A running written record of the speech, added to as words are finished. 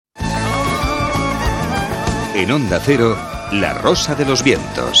En Onda Cero, La Rosa de los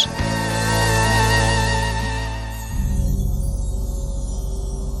Vientos.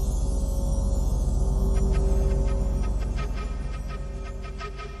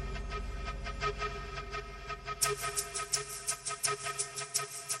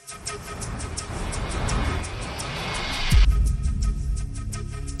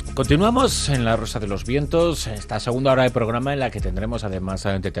 Continuamos en La Rosa de los Vientos, esta segunda hora de programa en la que tendremos además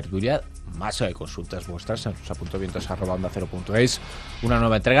de tertulia más consultas vuestras en rosa.vientos@ondacero.es, una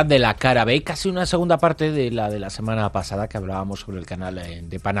nueva entrega de la cara B, casi una segunda parte de la semana pasada que hablábamos sobre el canal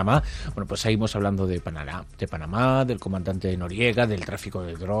de Panamá. Bueno, pues seguimos hablando de Panamá, del comandante Noriega, del tráfico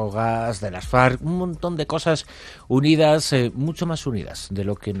de drogas, de las FARC, un montón de cosas unidas, mucho más unidas de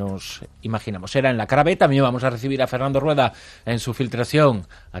lo que nos imaginamos. Era en la cara B. También vamos a recibir a Fernando Rueda en su filtración.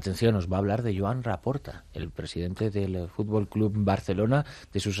 Atención, nos va a hablar de Joan Laporta, el presidente del Fútbol Club Barcelona,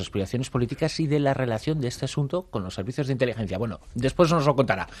 de sus aspiraciones políticas y de la relación de este asunto con los servicios de inteligencia. Bueno, después nos lo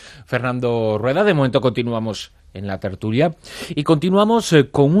contará Fernando Rueda. De momento continuamos en la tertulia y continuamos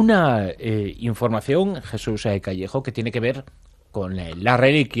con una información, Jesús Callejo, que tiene que ver con la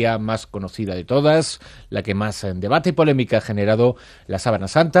reliquia más conocida de todas, la que más debate y polémica ha generado, la sábana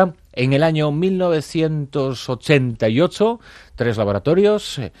santa. En el año 1988, 3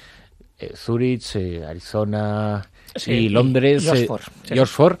 laboratorios, Zurich, Arizona y Londres, y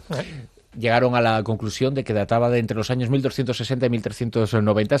Oxford, llegaron a la conclusión de que databa de entre los años 1260 y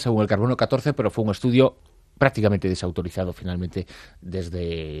 1390, según el carbono 14, pero fue un estudio prácticamente desautorizado finalmente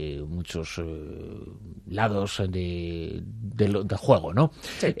desde muchos lados de juego, ¿no?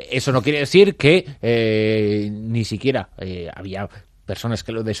 Sí. Eso no quiere decir que ni siquiera había personas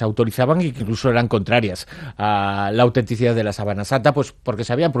que lo desautorizaban y que incluso eran contrarias a la autenticidad de la sábana santa, pues porque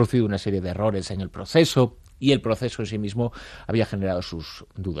se habían producido una serie de errores en el proceso y el proceso en sí mismo había generado sus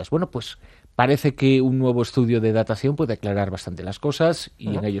dudas. Bueno, pues parece que un nuevo estudio de datación puede aclarar bastante las cosas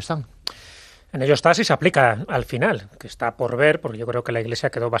y en ello están. En ello está si se aplica al final, que está por ver, porque yo creo que la Iglesia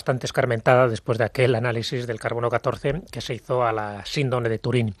quedó bastante escarmentada después de aquel análisis del carbono 14 que se hizo a la síndrome de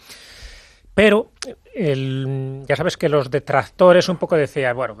Turín. Pero ya sabes que los detractores un poco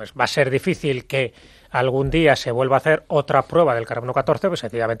decían, bueno, pues va a ser difícil que algún día se vuelva a hacer otra prueba del carbono 14, pues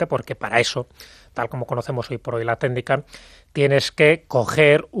sencillamente porque para eso, tal como conocemos hoy por hoy la técnica, tienes que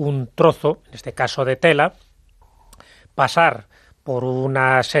coger un trozo, en este caso de tela, pasar por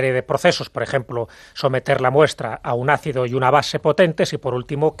una serie de procesos, por ejemplo, someter la muestra a un ácido y una base potentes y, por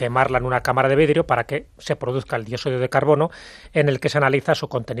último, quemarla en una cámara de vidrio para que se produzca el dióxido de carbono en el que se analiza su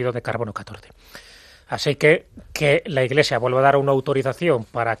contenido de carbono 14. Así que la Iglesia vuelva a dar una autorización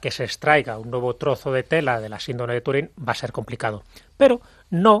para que se extraiga un nuevo trozo de tela de la síndrome de Turín va a ser complicado, pero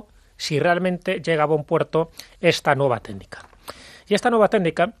no si realmente llega a buen puerto esta nueva técnica. Y esta nueva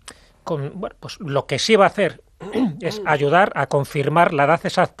técnica, pues lo que sí va a hacer es ayudar a confirmar la edad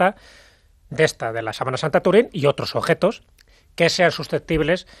exacta de la sábana santa Turín y otros objetos que sean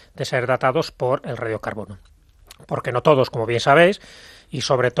susceptibles de ser datados por el radiocarbono. Porque no todos, como bien sabéis, y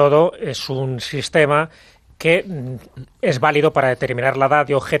sobre todo es un sistema que es válido para determinar la edad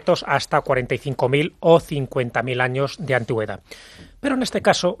de objetos hasta 45.000 o 50.000 años de antigüedad. Pero en este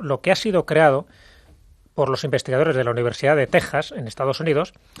caso, lo que ha sido creado por los investigadores de la Universidad de Texas, en Estados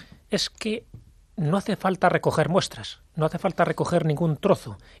Unidos, es que no hace falta recoger muestras, no hace falta recoger ningún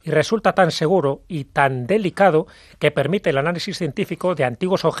trozo y resulta tan seguro y tan delicado que permite el análisis científico de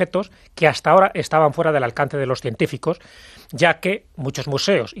antiguos objetos que hasta ahora estaban fuera del alcance de los científicos, ya que muchos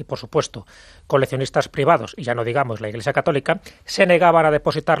museos y, por supuesto, coleccionistas privados, y ya no digamos la Iglesia Católica, se negaban a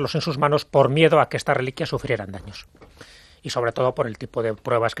depositarlos en sus manos por miedo a que estas reliquias sufrieran daños. Y sobre todo por el tipo de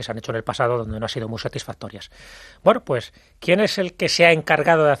pruebas que se han hecho en el pasado donde no han sido muy satisfactorias. Bueno, pues, ¿quién es el que se ha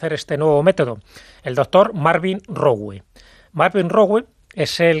encargado de hacer este nuevo método? El doctor Marvin Rowe. Marvin Rowe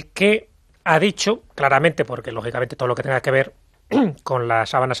es el que ha dicho, claramente, porque lógicamente todo lo que tenga que ver con la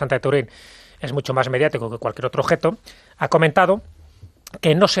sábana santa de Turín es mucho más mediático que cualquier otro objeto, ha comentado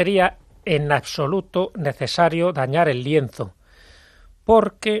que no sería en absoluto necesario dañar el lienzo,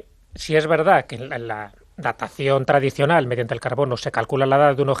 porque si es verdad que la datación tradicional mediante el carbono se calcula la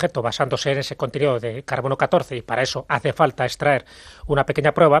edad de un objeto basándose en ese contenido de carbono 14 y para eso hace falta extraer una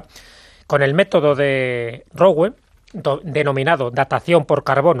pequeña prueba, con el método de Rowe, denominado datación por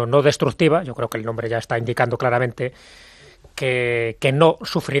carbono no destructiva, yo creo que el nombre ya está indicando claramente que no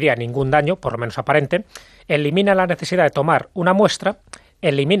sufriría ningún daño, por lo menos aparente, elimina la necesidad de tomar una muestra,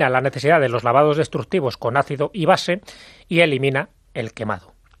 elimina la necesidad de los lavados destructivos con ácido y base y elimina el quemado.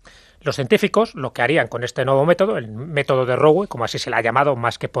 Los científicos lo que harían con este nuevo método, el método de Rowe, como así se le ha llamado,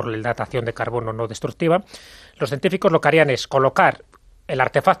 más que por la datación de carbono no destructiva, los científicos lo que harían es colocar el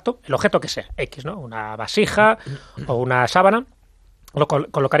artefacto, el objeto que sea, X, ¿no? Una vasija o una sábana,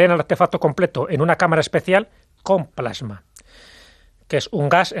 colocarían el artefacto completo en una cámara especial con plasma, que es un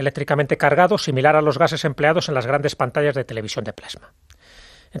gas eléctricamente cargado similar a los gases empleados en las grandes pantallas de televisión de plasma.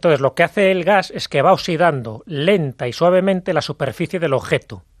 Entonces, lo que hace el gas es que va oxidando lenta y suavemente la superficie del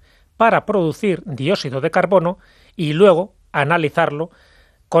objeto para producir dióxido de carbono y luego analizarlo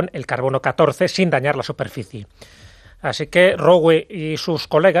con el carbono 14 sin dañar la superficie. Así que Rowe y sus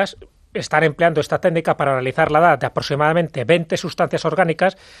colegas están empleando esta técnica para analizar la edad de aproximadamente 20 sustancias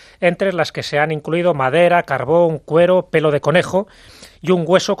orgánicas, entre las que se han incluido madera, carbón, cuero, pelo de conejo y un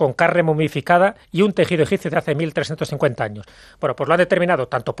hueso con carne momificada y un tejido egipcio de hace 1350 años. Bueno, pues lo han determinado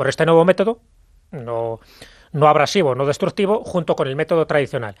tanto por este nuevo método, no abrasivo, no destructivo, junto con el método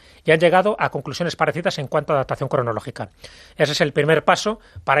tradicional, y han llegado a conclusiones parecidas en cuanto a datación cronológica. Ese es el primer paso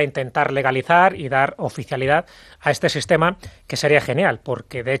para intentar legalizar y dar oficialidad a este sistema, que sería genial,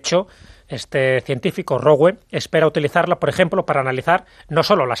 porque de hecho este científico Rowe espera utilizarla, por ejemplo, para analizar no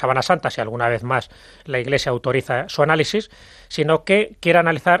solo la sábana santa, si alguna vez más la Iglesia autoriza su análisis, sino que quiere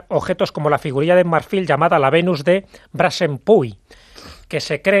analizar objetos como la figurilla de marfil llamada la Venus de Brasenpuy, que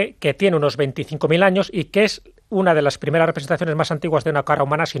se cree que tiene unos 25.000 años y que es una de las primeras representaciones más antiguas de una cara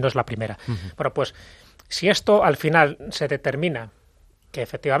humana, si no es la primera. Bueno, pues si esto al final se determina que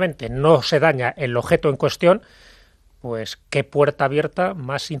efectivamente no se daña el objeto en cuestión, pues qué puerta abierta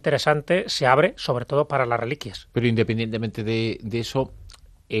más interesante se abre, sobre todo para las reliquias. Pero independientemente de eso,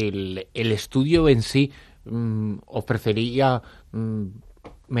 el estudio en sí ofrecería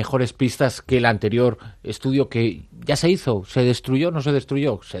mejores pistas que el anterior estudio que ya se hizo. ¿Se destruyó? ¿No se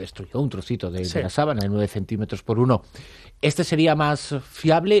destruyó? Se destruyó un trocito de la sábana de 9 centímetros por 1. ¿Este sería más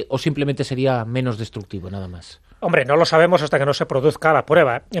fiable o simplemente sería menos destructivo, nada más? Hombre, no lo sabemos hasta que no se produzca la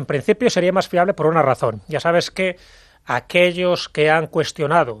prueba. En principio sería más fiable por una razón. Ya sabes que aquellos que han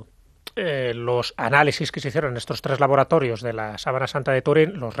cuestionado los análisis que se hicieron en estos 3 laboratorios de la sábana santa de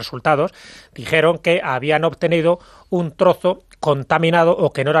Turín, los resultados, dijeron que habían obtenido un trozo contaminado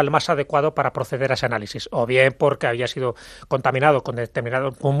o que no era el más adecuado para proceder a ese análisis, o bien porque había sido contaminado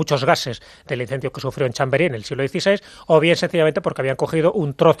con muchos gases del incendio que sufrió en Chamberí en el siglo XVI, o bien sencillamente porque habían cogido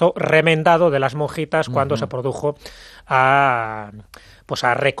un trozo remendado de las monjitas cuando se produjo a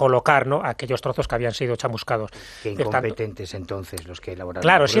recolocar, ¿no?, aquellos trozos que habían sido chamuscados. Qué incompetentes entonces los que elaboraron.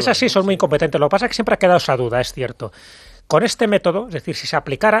 Claro, si es así, son muy incompetentes. Lo que pasa es que siempre ha quedado esa duda, es cierto. Con este método, es decir, si se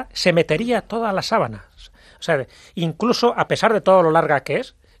aplicara, se metería toda la sábana. O sea, incluso a pesar de todo lo larga que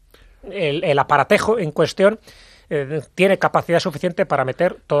es, el aparatejo en cuestión tiene capacidad suficiente para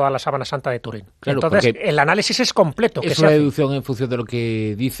meter toda la sábana santa de Turín. Claro, entonces, el análisis es completo. Es una deducción en función de lo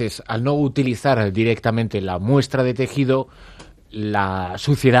que dices. Al no utilizar directamente la muestra de tejido, la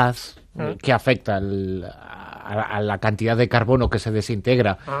suciedad que afecta a la cantidad de carbono que se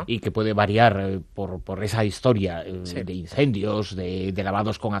desintegra y que puede variar por esa historia de incendios, de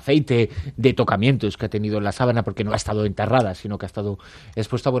lavados con aceite, de tocamientos que ha tenido la sábana porque no ha estado enterrada, sino que ha estado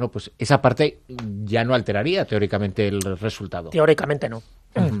expuesta. Bueno, pues esa parte ya no alteraría teóricamente el resultado. Teóricamente no.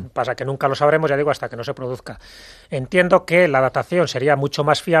 Pasa que nunca lo sabremos, ya digo, hasta que no se produzca. Entiendo que la datación sería mucho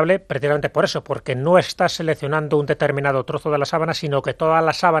más fiable precisamente por eso, porque no estás seleccionando un determinado trozo de la sábana, sino que toda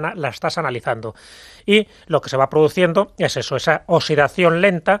la sábana la estás analizando. Y lo que se va produciendo es eso, esa oxidación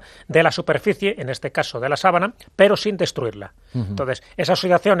lenta de la superficie, en este caso de la sábana, pero sin destruirla. Entonces, esa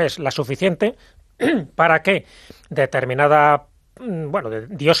oxidación es la suficiente para que determinada, de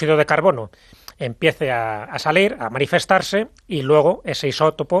dióxido de carbono empiece a salir, a manifestarse, y luego ese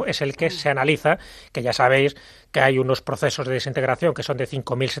isótopo es el que se analiza, que ya sabéis que hay unos procesos de desintegración que son de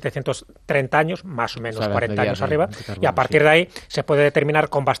 5.730 años, más o menos 40 años arriba, y a partir de ahí se puede determinar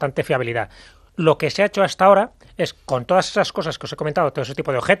con bastante fiabilidad. Lo que se ha hecho hasta ahora es, con todas esas cosas que os he comentado, todo ese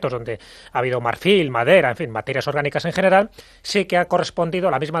tipo de objetos donde ha habido marfil, madera, en fin, materias orgánicas en general, sí que ha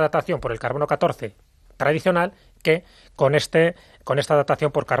correspondido la misma datación por el carbono 14 tradicional que con esta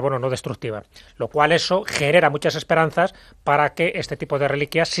datación por carbono no destructiva, lo cual eso genera muchas esperanzas para que este tipo de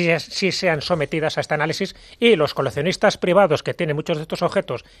reliquias sí sean sometidas a este análisis, y los coleccionistas privados que tienen muchos de estos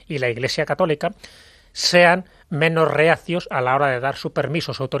objetos y la Iglesia Católica sean menos reacios a la hora de dar su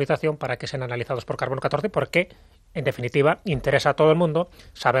permiso, su autorización para que sean analizados por carbono 14, porque, en definitiva, interesa a todo el mundo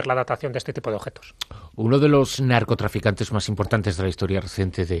saber la datación de este tipo de objetos. Uno de los narcotraficantes más importantes de la historia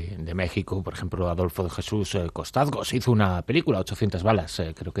reciente de México, por ejemplo, Adolfo de Jesús Costazgo, se hizo una película, 800 balas,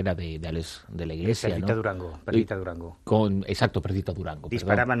 creo que era de Alex de la Iglesia, Perdita ¿no? Durango. Exacto, Perdita Durango.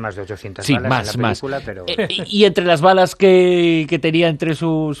 Disparaban más de 800 sí, balas en la película, pero... Y entre las balas que tenía entre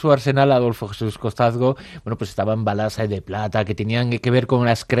su arsenal Adolfo Jesús Costazgo, bueno, pues estaban balas de plata que tenían que ver con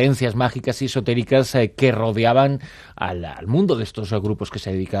las creencias mágicas y esotéricas que rodeaban al mundo de estos grupos que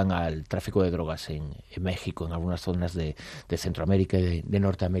se dedican al tráfico de drogas en México, en algunas zonas de Centroamérica y de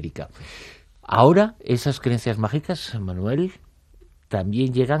Norteamérica. Ahora, esas creencias mágicas, Manuel,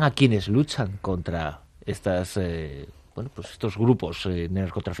 también llegan a quienes luchan contra estos grupos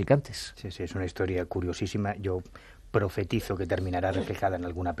narcotraficantes. Sí, es una historia curiosísima. Yo profetizo que terminará reflejada en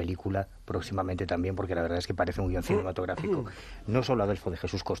alguna película próximamente también, porque la verdad es que parece un guión cinematográfico. No solo Adolfo de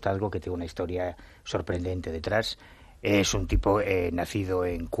Jesús Costazgo, que tiene una historia sorprendente detrás, es un tipo nacido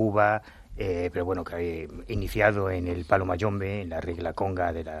en Cuba, pero bueno, que ha iniciado en el palo mayombe, en la regla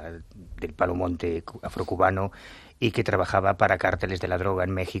conga del palo monte afrocubano, y que trabajaba para cárteles de la droga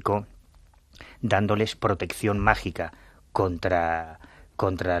en México, dándoles protección mágica contra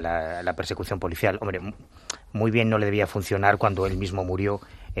la persecución policial. Hombre, muy bien no le debía funcionar cuando él mismo murió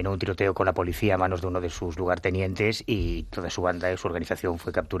en un tiroteo con la policía a manos de uno de sus lugartenientes, y toda su banda y su organización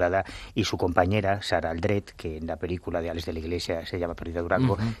fue capturada, y su compañera, Sara Aldret, que en la película de Alex de la Iglesia se llama Perdida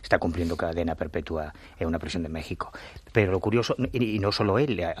Durango, está cumpliendo cadena perpetua en una prisión de México. Pero lo curioso, y no solo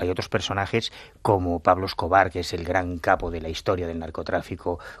él, hay otros personajes como Pablo Escobar, que es el gran capo de la historia del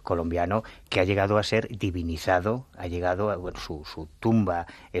narcotráfico colombiano, que ha llegado a ser divinizado, su tumba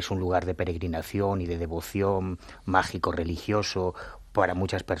es un lugar de peregrinación y de devoción mágico religioso para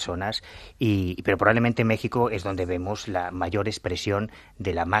muchas personas, pero probablemente México es donde vemos la mayor expresión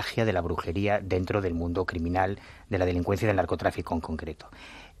de la magia, de la brujería dentro del mundo criminal, de la delincuencia y del narcotráfico en concreto.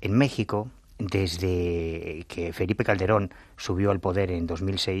 En México, desde que Felipe Calderón subió al poder en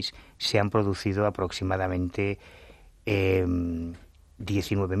 2006, se han producido aproximadamente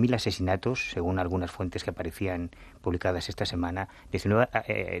 19.000 asesinatos, según algunas fuentes que aparecían publicadas esta semana,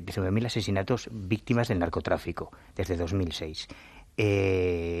 19.000 asesinatos víctimas del narcotráfico desde 2006.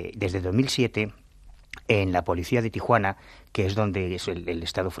 Desde 2007, en la policía de Tijuana, que es donde es el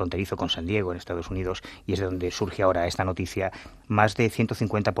estado fronterizo con San Diego en Estados Unidos, y es de donde surge ahora esta noticia, más de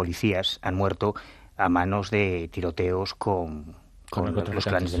 150 policías han muerto a manos de tiroteos con los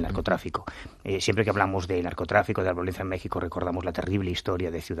clanes del narcotráfico. Siempre que hablamos de narcotráfico, de la violencia en México, recordamos la terrible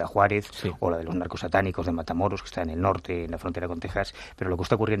historia de Ciudad Juárez, o la de los narcosatánicos de Matamoros, que está en el norte, en la frontera con Texas, pero lo que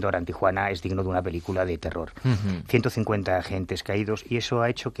está ocurriendo ahora en Tijuana es digno de una película de terror. 150 agentes caídos, y eso ha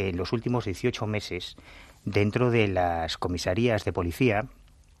hecho que en los últimos 18 meses, dentro de las comisarías de policía,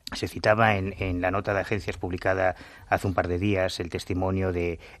 se citaba en la nota de agencias publicada hace un par de días el testimonio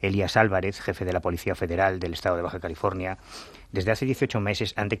de Elías Álvarez, jefe de la Policía Federal del Estado de Baja California. Desde hace 18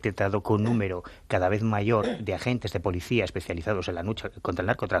 meses han detectado que un número cada vez mayor de agentes de policía especializados en la lucha contra el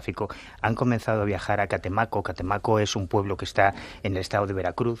narcotráfico han comenzado a viajar a Catemaco. Catemaco es un pueblo que está en el estado de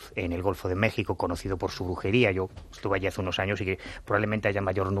Veracruz, en el Golfo de México, conocido por su brujería. Yo estuve allí hace unos años y que probablemente haya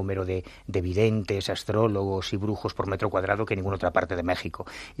mayor número de videntes, astrólogos y brujos por metro cuadrado que en ninguna otra parte de México.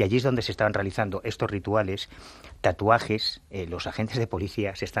 Y allí es donde se estaban realizando estos rituales, tatuajes. Los agentes de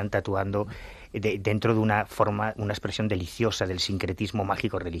policía se están tatuando dentro de una expresión deliciosa del sincretismo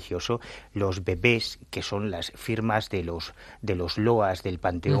mágico religioso, los bebés, que son las firmas de los loas del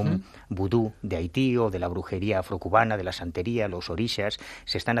panteón vudú de Haití o de la brujería afrocubana, de la santería, los orishas,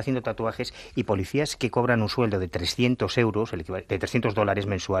 se están haciendo tatuajes, y policías que cobran un sueldo de $300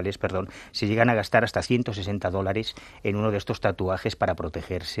 mensuales, se llegan a gastar hasta $160 en uno de estos tatuajes para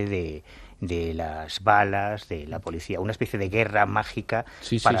protegerse de las balas, de la policía. Una especie de guerra mágica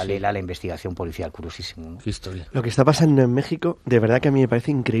paralela a la investigación policial. Curiosísimo, ¿no? Qué historia. Lo que está pasando en México, de verdad que a mí me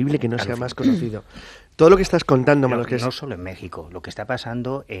parece increíble que no sea más conocido. Todo lo que estás contando, no solo en México, lo que está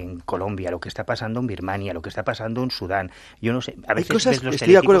pasando en Colombia, lo que está pasando en Birmania, lo que está pasando en Sudán. Yo no sé, a veces cosas,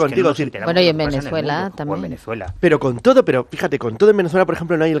 estoy de acuerdo contigo. Bueno, y en Venezuela también. En Venezuela. Pero fíjate, con todo en Venezuela, por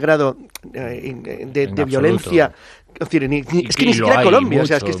ejemplo, no hay el grado de violencia. Es decir, es que ni siquiera Colombia, mucho, o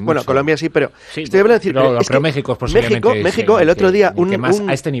sea, es que mucho. Colombia sí, pero estoy hablando de decir, pero México es posiblemente México el otro día más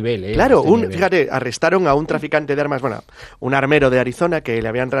a este nivel, claro, fíjate, arrestaron a un traficante de armas, un armero de Arizona que le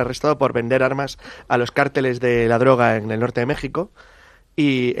habían arrestado por vender armas a los cárteles de la droga en el norte de México.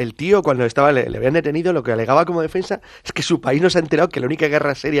 Y el tío, cuando le habían detenido, lo que alegaba como defensa es que su país no se ha enterado que la única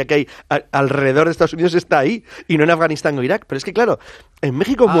guerra seria que hay alrededor de Estados Unidos está ahí, y no en Afganistán o Irak. Pero es que, claro, en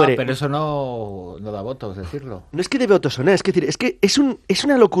México muere... pero eso no da votos, decirlo. No es que dé votos o no, es que es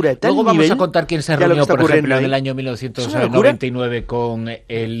una locura de tal Luego vamos nivel a contar quién se reunió, por ejemplo, en el año 1999 con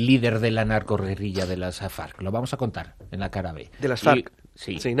el líder de la narcoguerrilla de las FARC. Lo vamos a contar en la cara B. De las FARC.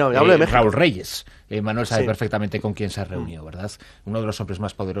 Sí, no, hablo de México. Raúl Reyes. Manuel sabe perfectamente con quién se reunió, ¿verdad? Uno de los hombres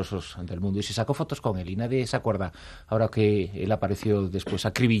más poderosos del mundo. Y se sacó fotos con él y nadie se acuerda, ahora que él apareció después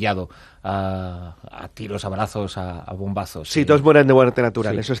acribillado a tiros, a balazos, a bombazos. Sí, todos mueren de muerte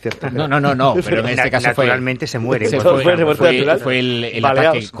natural, eso es cierto. No, pero en este caso naturalmente se muere. Fue el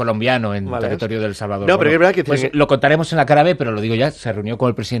ataque colombiano en territorio del Salvador. No, pero es verdad que... Pues lo contaremos en la cara B, pero lo digo ya, se reunió con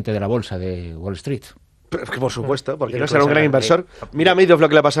el presidente de la bolsa de Wall Street. Pero, por supuesto, porque no será un gran inversor. Mira a Madoff lo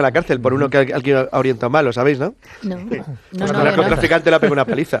que le pasó a la cárcel por uno que alguien ha orientado mal, ¿lo sabéis, no? No. Pues el narcotraficante le ha pegado una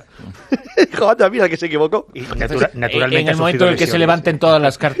paliza. Joder, mira que se equivocó. Y naturalmente en el momento en el que se levanten todas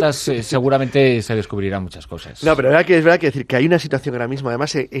las cartas, seguramente se descubrirán muchas cosas. No, pero es verdad que decir que hay una situación ahora mismo.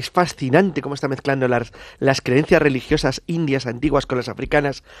 Además, es fascinante cómo está mezclando las creencias religiosas indias antiguas con las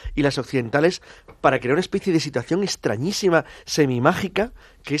africanas y las occidentales para crear una especie de situación extrañísima, semimágica,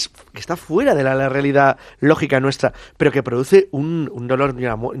 que está fuera de la realidad lógica nuestra, pero que produce un dolor y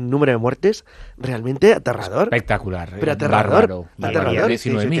un número de muertes realmente aterrador. Espectacular. Pero aterrador. Aterrador.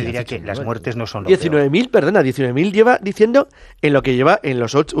 19.000. Yo te diría que las muertes no son lo 19.000, perdona, 19.000 lleva diciendo en lo que lleva en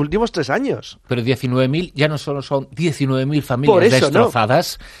los últimos 3 años. Pero 19.000 ya no solo son 19.000 familias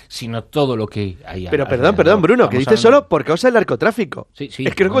destrozadas, sino todo lo que hay. Pero perdón, Bruno, que dice solo por causa del narcotráfico. Sí,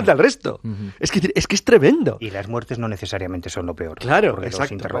 es que no cuenta el resto. Es que es tremendo. Y las muertes no necesariamente son lo peor. Claro, porque exacto.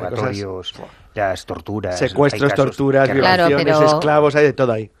 los interrogatorios, las torturas... Secuestros, torturas, violaciones, esclavos, hay de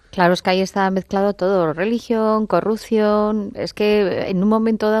todo ahí. Claro, es que ahí está mezclado todo, religión, corrupción. Es que en un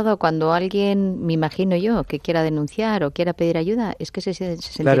momento dado, cuando alguien, me imagino yo, que quiera denunciar o quiera pedir ayuda, es que se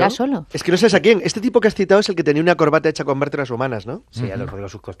sentirá solo. Es que no sabes a quién. Este tipo que has citado es el que tenía una corbata hecha con vértebras humanas, ¿no? Sí, a los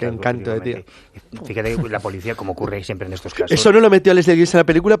rodeos sus costados. Qué encanto de tío. Fíjate, la policía, como ocurre siempre en estos casos... Eso no lo metió a Leslie Gillis en la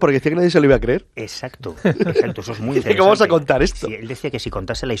película porque decía que nadie se lo iba a creer. Exacto, eso es muy interesante. ¿Cómo vamos a contar esto? Sí, él decía que si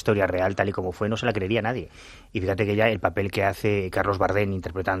contase la historia real tal y como fue, no se la creería nadie. Y fíjate que ya el papel que hace Carlos Bardem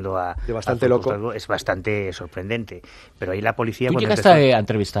interpretando a... De bastante loco. Es bastante sorprendente. Pero ahí la policía... Tú llegaste a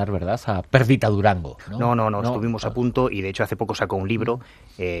entrevistar, ¿verdad? A Perdita Durango. No, estuvimos a punto y de hecho hace poco sacó un libro,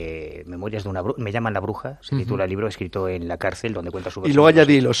 Memorias de una bruja, me llaman La Bruja, se titula el libro, escrito en la cárcel, donde cuenta su versión. Y luego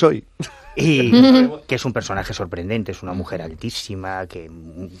añadí, lo soy. Y que es un personaje sorprendente, es una mujer altísima, que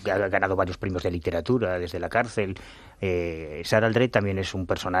ha ganado varios premios de literatura desde la cárcel. Sarah Aldred también es un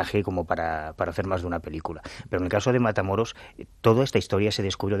personaje como para hacer más de una película. Pero en el caso de Matamoros, toda esta historia se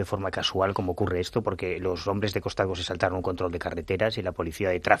descubrió de forma casual, como ocurre esto, porque los hombres de Costago se saltaron un control de carreteras y la policía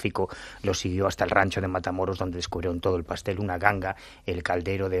de tráfico los siguió hasta el rancho de Matamoros, donde descubrieron todo el pastel, una ganga, el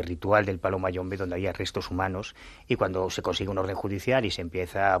caldero de ritual del Palo Mayombe, donde había restos humanos, y cuando se consigue un orden judicial y se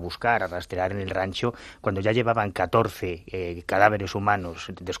empieza a buscar, a rastrear en el rancho, cuando ya llevaban 14 cadáveres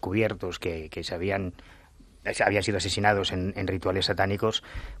humanos descubiertos que habían sido asesinados en rituales satánicos,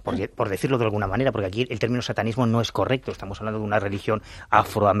 por decirlo de alguna manera, porque aquí el término satanismo no es correcto, estamos hablando de una religión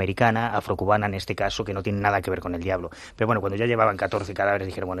afroamericana, afrocubana en este caso, que no tiene nada que ver con el diablo. Pero bueno, cuando ya llevaban 14 cadáveres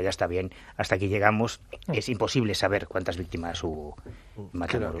dijeron, bueno, ya está bien, hasta aquí llegamos, es imposible saber cuántas víctimas hubo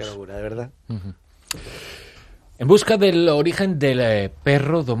Matamoros. Qué locura, de verdad. En busca del origen del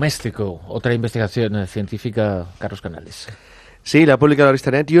perro doméstico, otra investigación científica, Carlos Canales. Sí, la ha publicado la revista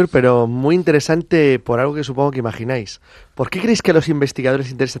Nature, pero muy interesante por algo que supongo que imagináis. ¿Por qué creéis que a los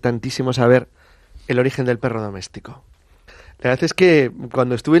investigadores interesa tantísimo saber el origen del perro doméstico? La verdad es que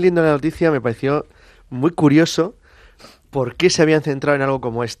cuando estuve leyendo la noticia me pareció muy curioso por qué se habían centrado en algo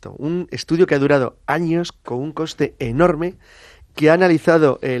como esto. Un estudio que ha durado años, con un coste enorme, que ha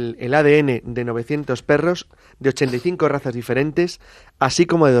analizado el ADN de 900 perros de 85 razas diferentes, así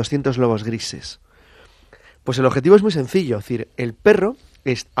como de 200 lobos grises. Pues el objetivo es muy sencillo, es decir, el perro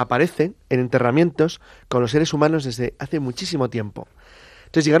aparece en enterramientos con los seres humanos desde hace muchísimo tiempo.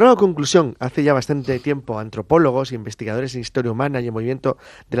 Entonces llegaron a la conclusión, hace ya bastante tiempo, antropólogos, investigadores en historia humana y en movimiento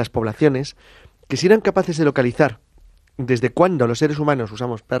de las poblaciones, que si eran capaces de localizar desde cuándo los seres humanos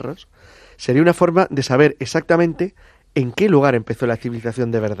usamos perros, sería una forma de saber exactamente en qué lugar empezó la civilización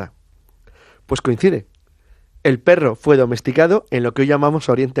de verdad. Pues coincide. El perro fue domesticado en lo que hoy llamamos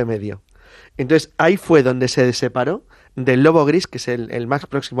Oriente Medio. Entonces ahí fue donde se separó del lobo gris, que es el más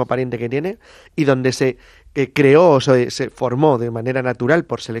próximo pariente que tiene, y donde se creó o se formó de manera natural,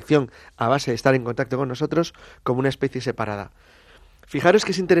 por selección, a base de estar en contacto con nosotros, como una especie separada. Fijaros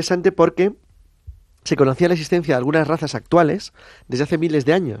que es interesante porque se conocía la existencia de algunas razas actuales desde hace miles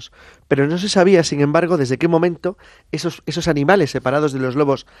de años, pero no se sabía, sin embargo, desde qué momento esos animales separados de los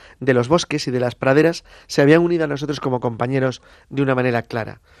lobos de los bosques y de las praderas se habían unido a nosotros como compañeros de una manera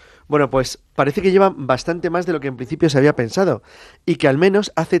clara. Bueno, pues parece que llevan bastante más de lo que en principio se había pensado y que al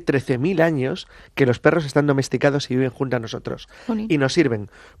menos hace 13.000 años que los perros están domesticados y viven junto a nosotros. Y nos sirven,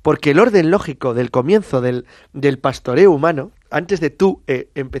 porque el orden lógico del comienzo del pastoreo humano, antes de tú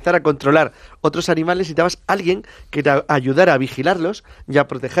empezar a controlar otros animales, necesitabas alguien que te ayudara a vigilarlos y a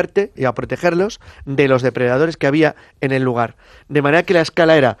protegerte y a protegerlos de los depredadores que había en el lugar. De manera que la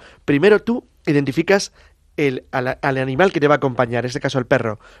escala era, primero tú identificas al animal que te va a acompañar, en este caso el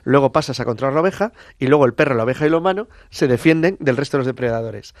perro, luego pasas a controlar la oveja y luego el perro, la oveja y el humano se defienden del resto de los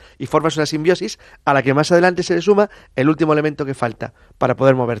depredadores y formas una simbiosis a la que más adelante se le suma el último elemento que falta para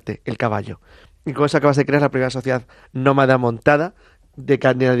poder moverte, el caballo. Y con eso acabas de crear la primera sociedad nómada montada de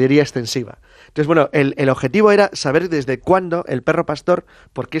ganadería extensiva. Entonces, bueno, el objetivo era saber desde cuándo el perro pastor,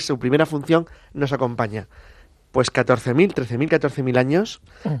 porque es su primera función, nos acompaña. Pues 14.000 años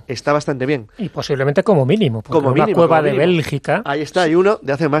está bastante bien. Y posiblemente como mínimo, porque como una mínimo, cueva como de mínimo. Bélgica... Ahí está, hay uno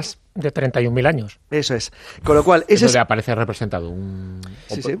de hace más. De 31.000 años. Eso es. Con lo cual, ese Donde es... aparece representado un...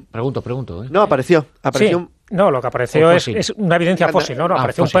 Sí, sí. Pregunto. No, apareció Sí. un... No, lo que apareció es una evidencia fósil, ¿no?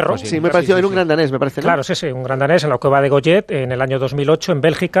 Apareció fósil, un perro. fósil. Sí, me pareció, era un gran danés, me parece, ¿no? Claro, sí, un gran danés en la cueva de Goyet en el año 2008 en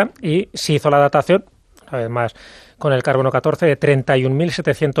Bélgica y se hizo la datación, además con el carbono 14, de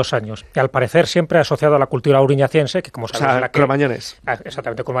 31.700 años. Y al parecer siempre asociado a la cultura auriñaciense, que como sabes es la que... cromañones.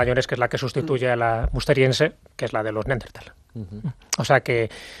 Exactamente, cromañones, que es la que sustituye a la musteriense, que es la de los Neandertal. O sea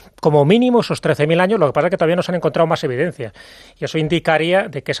que, como mínimo, esos 13.000 años, lo que pasa es que todavía no se han encontrado más evidencias. Y eso indicaría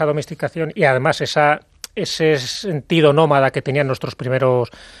de que esa domesticación y además ese sentido nómada que tenían las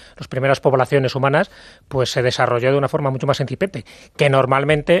primeras poblaciones humanas, pues se desarrolló de una forma mucho más incipiente, que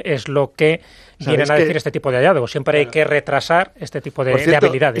normalmente es lo que vienen a decir este tipo de hallazgos. Siempre hay que retrasar este tipo de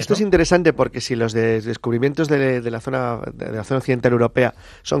habilidades. Esto es interesante porque si los descubrimientos de la zona occidental europea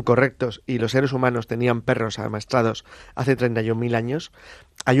son correctos y los seres humanos tenían perros amaestrados hace 31.000 años,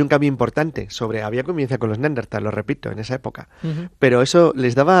 hay un cambio importante había convivencia con los Neandertal, lo repito, en esa época. Pero eso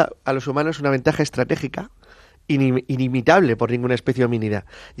les daba a los humanos una ventaja estratégica inimitable por ninguna especie homínida,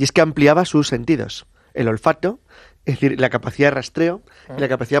 y es que ampliaba sus sentidos, el olfato, es decir, la capacidad de rastreo y la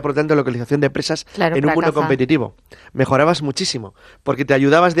capacidad, por lo tanto, de localización de presas en un mundo competitivo. Mejorabas muchísimo, porque te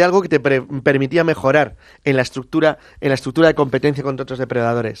ayudabas de algo que te permitía mejorar en la estructura de competencia contra otros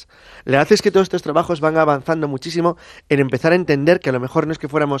depredadores. La verdad es que todos estos trabajos van avanzando muchísimo en empezar a entender que a lo mejor no es que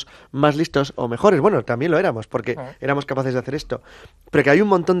fuéramos más listos o mejores, bueno, también lo éramos, porque éramos capaces de hacer esto, pero que hay un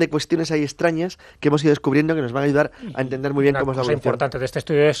montón de cuestiones ahí extrañas que hemos ido descubriendo que nos van a ayudar a entender muy bien cómo es la evolución. Una cosa importante de este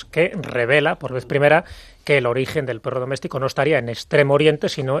estudio es que revela, por vez primera, que el origen del perro doméstico no estaría en Extremo Oriente,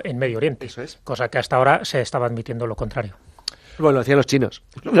 sino en Medio Oriente. Eso es. Cosa que hasta ahora se estaba admitiendo lo contrario. Bueno, lo decían los chinos.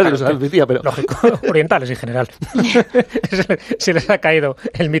 No los admitía, pero... Lógico, orientales en general. Se les ha caído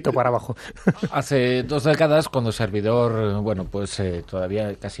el mito para abajo. Hace 2 décadas, cuando Servidor,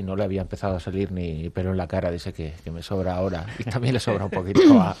 todavía casi no le había empezado a salir ni pelo en la cara, dice que me sobra ahora. Y también le sobra un poquito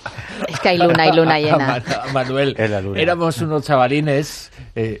a... Es que hay luna llena. A Manuel. Éramos unos chavalines,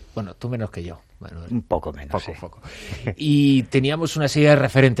 tú menos que yo. Manuel. Un poco menos. Poco. Y teníamos una serie de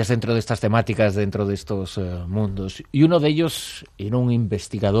referentes dentro de estas temáticas, dentro de estos mundos. Y uno de ellos era un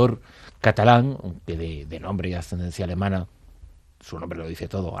investigador catalán, que de nombre y ascendencia alemana, su nombre lo dice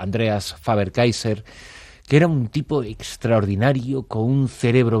todo, Andreas Faber-Kaiser, que era un tipo extraordinario, con un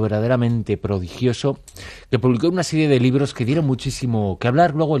cerebro verdaderamente prodigioso, que publicó una serie de libros que dieron muchísimo que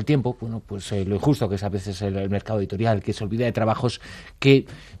hablar. Luego el tiempo, lo injusto que es a veces el mercado editorial, que se olvida de trabajos que,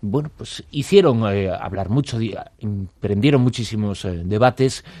 hicieron hablar mucho, emprendieron muchísimos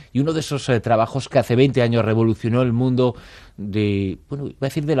debates, y uno de esos trabajos que hace 20 años revolucionó el mundo iba a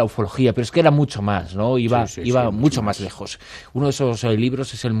decir de la ufología, pero es que era mucho más, ¿no? Iba mucho más lejos. Uno de esos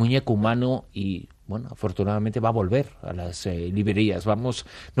libros es El muñeco humano y, afortunadamente va a volver a las librerías.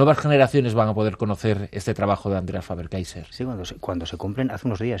 Nuevas generaciones van a poder conocer este trabajo de Andreas Faber-Kaiser. Sí, cuando se cumplen, hace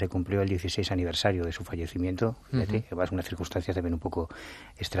unos días se cumplió el 16 aniversario de su fallecimiento, además unas circunstancias también un poco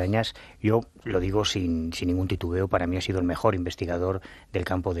extrañas. Yo lo digo sin ningún titubeo, para mí ha sido el mejor investigador del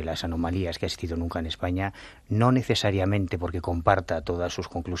campo de las anomalías que ha existido nunca en España, no necesariamente porque comparta todas sus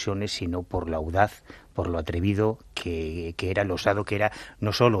conclusiones, sino por la audaz, por lo atrevido que era, lo osado que era,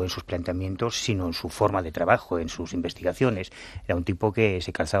 no solo en sus planteamientos, sino en su forma de trabajo, en sus investigaciones. Era un tipo que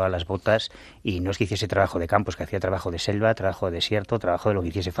se calzaba las botas y no es que hiciese trabajo de campo, es que hacía trabajo de selva, trabajo de desierto, trabajo de lo que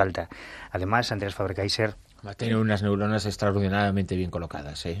hiciese falta. Además, Andreas Faber-Kaiser... Tiene unas neuronas extraordinariamente bien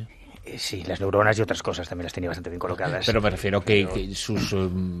colocadas, ¿eh? Sí, las neuronas y otras cosas también las tenía bastante bien colocadas. Pero me refiero que sus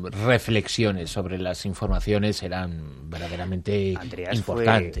reflexiones sobre las informaciones eran verdaderamente Andreas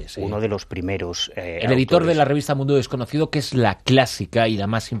importantes. Fue uno de los primeros el editor de la revista Mundo Desconocido, que es la clásica y la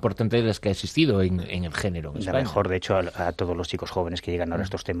más importante de las que ha existido en el género. La mejor, de hecho, a todos los chicos jóvenes que llegan ahora a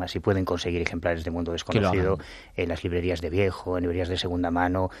estos temas, si pueden conseguir ejemplares de Mundo Desconocido en las librerías de viejo, en librerías de segunda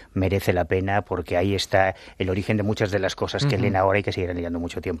mano, merece la pena, porque ahí está el origen de muchas de las cosas que leen ahora y que seguirán leyendo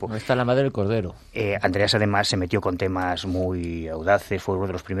mucho tiempo. Ahí está la madre del cordero. Andreas además se metió con temas muy audaces, fue uno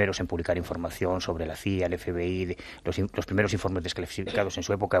de los primeros en publicar información sobre la CIA, el FBI, los primeros informes desclasificados en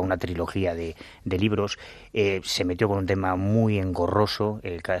su época, una trilogía de libros. Se metió con un tema muy engorroso,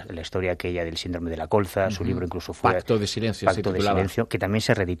 la historia aquella del síndrome de la colza, su libro incluso fue Pacto de Silencio, Pacto de Silencio, que también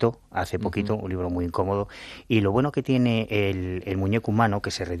se reeditó hace poquito, un libro muy incómodo. Y lo bueno que tiene el muñeco humano,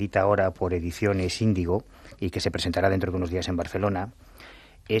 que se reedita ahora por Ediciones Índigo y que se presentará dentro de unos días en Barcelona,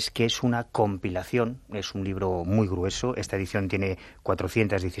 es que es una compilación, es un libro muy grueso. Esta edición tiene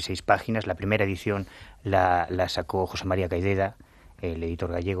 416 páginas. La primera edición la sacó José María Caideda, el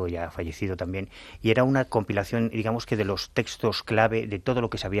editor gallego, ya fallecido también, y era una compilación, digamos que de los textos clave de todo lo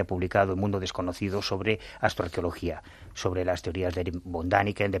que se había publicado en Mundo Desconocido sobre astroarqueología, sobre las teorías de von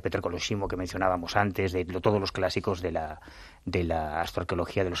Däniken, de Peter Colosimo, que mencionábamos antes, de todos los clásicos de la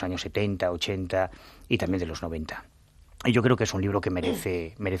astroarqueología de los años 70, 80 y también de los 90. Y yo creo que es un libro que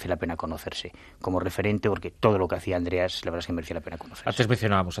merece la pena conocerse como referente, porque todo lo que hacía Andreas, la verdad es que merecía la pena conocerse. Antes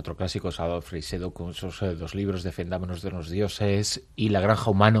mencionábamos otro clásico, Salvador Freixedo, con esos dos libros, Defendámonos de los dioses y La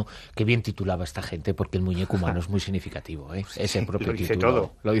granja humano, que bien titulaba esta gente, porque el muñeco humano es muy significativo, ¿eh? Ese propio lo dice título.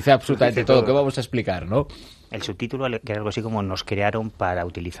 todo. Lo dice absolutamente todo. ¿Qué vamos a explicar, no? El subtítulo, que era algo así como Nos crearon para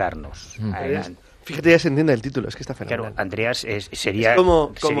utilizarnos. Fíjate, ya se entiende el título, es que está fenomenal. Claro, Andreas sería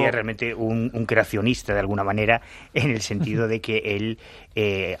realmente un creacionista de alguna manera, en el sentido de que él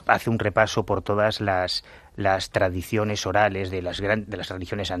hace un repaso por todas las tradiciones orales de las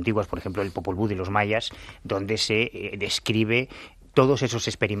religiones antiguas, por ejemplo el Popol Vuh de los mayas, donde se describe todos esos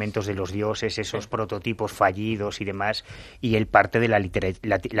experimentos de los dioses, esos prototipos fallidos y demás, y él parte de la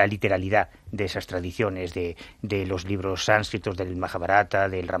literalidad de esas tradiciones, de los libros sánscritos, del Mahabharata,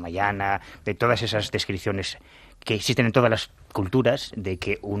 del Ramayana, de todas esas descripciones que existen en todas las culturas, de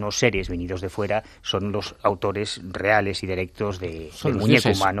que unos seres venidos de fuera son los autores reales y directos del muñeco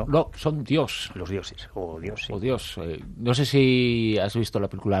dioses. Humano. No, son Dios. Los dioses, o Dios. Sí. O Dios. No sé si has visto la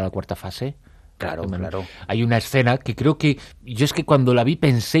película La Cuarta Fase. Claro. Hay una escena que creo que... Yo es que cuando la vi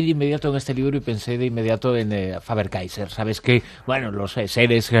pensé de inmediato en este libro y pensé de inmediato en Faber-Kaiser. ¿Sabes qué? Bueno, los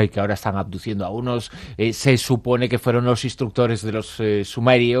seres que ahora están abduciendo a unos, se supone que fueron los instructores de los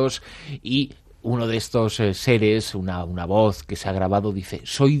sumerios, y uno de estos seres, una voz que se ha grabado, dice: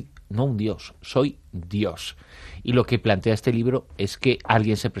 soy no un dios, soy Dios. Y lo que plantea este libro es que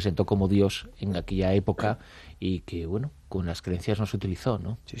alguien se presentó como Dios en aquella época y que, bueno, con las creencias no se utilizó,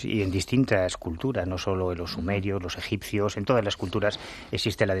 ¿no? Sí, y en distintas culturas, no solo en los sumerios, los egipcios, en todas las culturas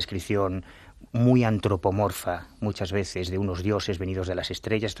existe la descripción muy antropomorfa, muchas veces, de unos dioses venidos de las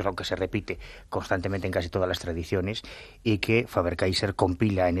estrellas. Esto es algo que se repite constantemente en casi todas las tradiciones y que Faber-Kaiser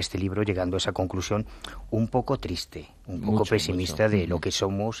compila en este libro, llegando a esa conclusión un poco triste, un poco pesimista de lo que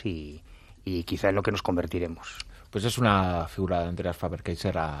somos y quizá en lo que nos convertiremos. Pues es una figura de Andreas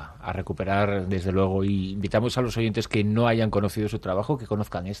Faber-Kaiser a recuperar, desde luego, y invitamos a los oyentes que no hayan conocido su trabajo, que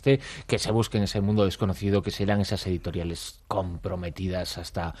conozcan que se busquen ese mundo desconocido, que se lean esas editoriales comprometidas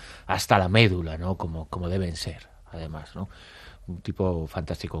hasta la médula, ¿no? Como deben ser, además, ¿no? Un tipo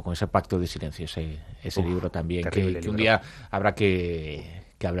fantástico, con ese Pacto de Silencio, ese libro también, que un día habrá que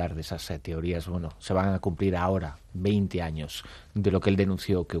hablar de esas teorías. Bueno, se van a cumplir ahora 20 años de lo que él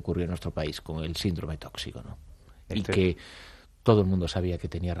denunció que ocurrió en nuestro país con el síndrome tóxico, ¿no? Y que todo el mundo sabía que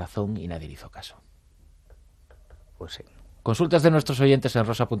tenía razón y nadie le hizo caso. Pues sí. Consultas de nuestros oyentes en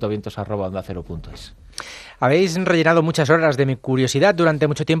rosa.vientos@ondacero.es. Habéis rellenado muchas horas de mi curiosidad durante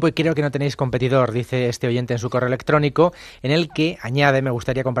mucho tiempo y creo que no tenéis competidor, dice este oyente en su correo electrónico, en el que añade: me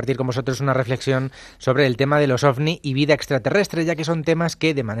gustaría compartir con vosotros una reflexión sobre el tema de los ovni y vida extraterrestre, ya que son temas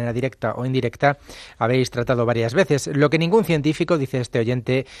que de manera directa o indirecta habéis tratado varias veces. Lo que ningún científico, dice este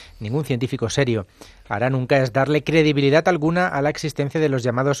oyente, ningún científico serio hará nunca es darle credibilidad alguna a la existencia de los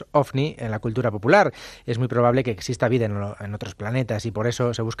llamados ovni en la cultura popular. Es muy probable que exista vida en otros planetas y por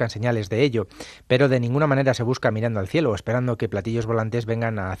eso se buscan señales de ello, pero de ninguna manera se busca mirando al cielo o esperando que platillos volantes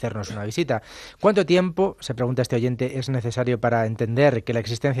vengan a hacernos una visita. ¿Cuánto tiempo, se pregunta este oyente, es necesario para entender que la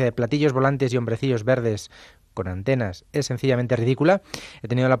existencia de platillos volantes y hombrecillos verdes con antenas es sencillamente ridícula? He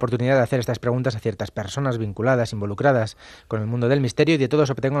tenido la oportunidad de hacer estas preguntas a ciertas personas vinculadas, involucradas con el mundo del misterio, y de todos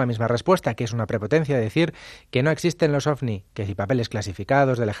obtengo la misma respuesta, que es una prepotencia decir que no existen los ovni, que si papeles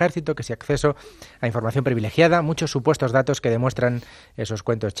clasificados del ejército, que si acceso a información privilegiada, muchos supuestos datos que demuestran esos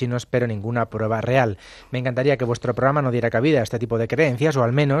cuentos chinos, pero ninguna prueba real. Me encantaría que vuestro programa no diera cabida a este tipo de creencias, o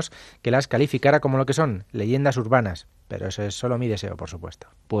al menos que las calificara como lo que son, leyendas urbanas. Pero eso es solo mi deseo, por supuesto.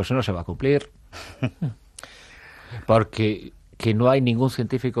 Pues no se va a cumplir. Porque que no hay ningún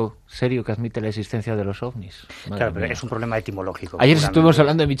científico serio que admite la existencia de los ovnis. Claro, pero es un problema etimológico. Ayer estuvimos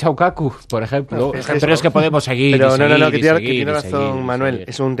hablando de Michao Kaku, por ejemplo, pero es que podemos seguir. Pero y que seguir, tiene razón, seguir, Manuel. seguir.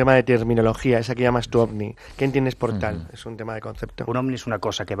 Es un tema de terminología. Esa que llamas tu ovni. ¿Qué entiendes por tal? Es un tema de concepto. Un ovni es una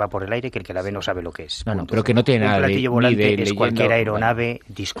cosa que va por el aire que el que la ve no sabe lo que es. No, pero que no tiene nada Un de platillo volante de es cualquier leyenda, aeronave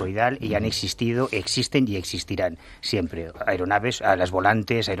discoidal y han existido, existen y existirán siempre. Aeronaves, a las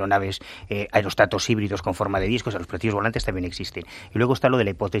volantes, aeronaves, aerostatos híbridos con forma de discos, a los platillos volantes también existen. Y luego está lo de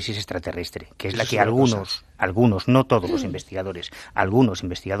la hipótesis extraterrestre, que es la que algunos, no todos los investigadores, algunos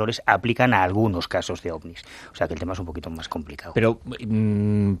investigadores aplican a algunos casos de ovnis. O sea que el tema es un poquito más complicado. Pero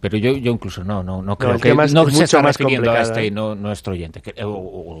yo incluso no creo el que tema es no se mucho está más refiriendo a complicado, nuestro oyente.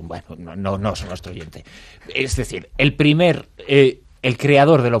 Bueno, no es nuestro oyente. Es decir, el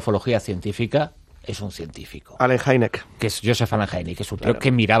creador de la ufología científica es un científico. Allen Hynek. Que es Joseph Allen Hynek, que es un tío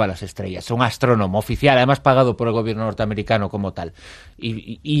que miraba las estrellas, un astrónomo oficial, además pagado por el gobierno norteamericano como tal.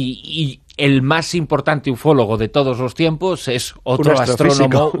 Y el más importante ufólogo de todos los tiempos es otro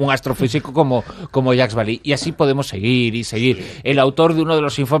astrónomo, un astrofísico como Jacques Vallée. Y así podemos seguir y seguir. Sí. El autor de uno de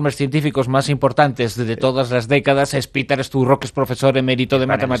los informes científicos más importantes de todas las décadas es Peter Sturrock, que es profesor emérito de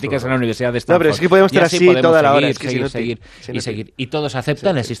matemáticas en la Universidad de Stanford. No, pero es que podemos estar así toda la hora. Es que seguir. Y todos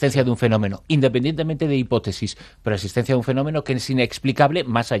aceptan la existencia de un fenómeno, independientemente de hipótesis, pero la existencia de un fenómeno que es inexplicable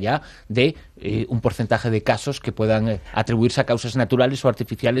más allá de un porcentaje de casos que puedan atribuirse a causas naturales o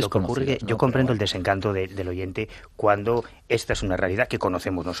artificiales conocidas. Yo comprendo el desencanto del oyente cuando esta es una realidad que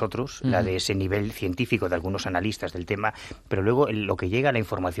conocemos nosotros, la de ese nivel científico de algunos analistas del tema, pero luego lo que llega a la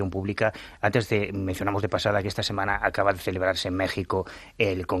información pública. Mencionamos de pasada que esta semana acaba de celebrarse en México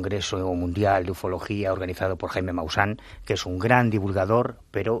el Congreso Mundial de Ufología organizado por Jaime Maussan, que es un gran divulgador,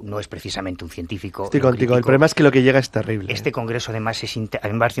 pero no es precisamente un científico. Estoy contigo, el problema es que lo que llega es terrible. Este congreso además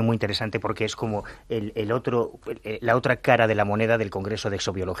me parece muy interesante porque es como la otra cara de la moneda del Congreso de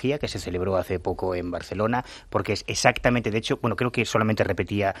Exobiología que se celebró hace poco en Barcelona, porque es exactamente, de hecho, creo que solamente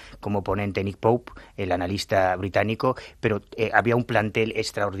repetía como ponente Nick Pope, el analista británico, pero había un plantel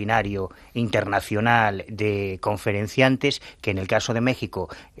extraordinario, internacional, de conferenciantes que en el caso de México,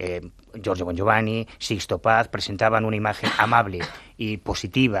 Giorgio Bongiovanni, Sixto Paz, presentaban una imagen amable y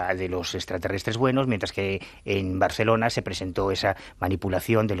positiva de los extraterrestres buenos, mientras que en Barcelona se presentó esa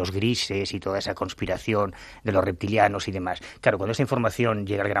manipulación de los grises y toda esa conspiración de los reptilianos y demás. Claro, cuando esa información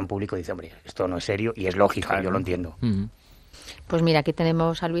llega al gran público dice, hombre, esto no es serio, y es lógico, claro. Yo lo entiendo. Pues mira, aquí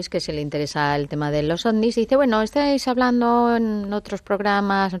tenemos a Luis, que se le interesa el tema de los ovnis. Dice, bueno, estáis hablando en otros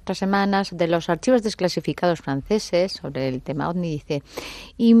programas, otras semanas, de los archivos desclasificados franceses sobre el tema ovni. Dice,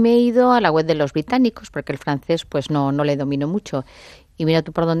 y me he ido a la web de los británicos, porque el francés pues no le domino mucho. Y mira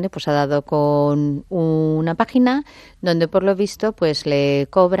tú por dónde, pues ha dado con una página donde por lo visto pues le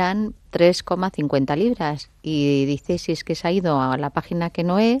cobran 3,50 libras. Y dice, si es que se ha ido a la página que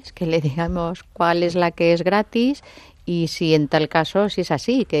no es, que le digamos cuál es la que es gratis. Y si en tal caso, si es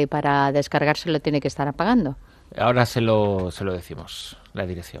así, que para descargárselo tiene que estar pagando. Ahora se lo decimos, la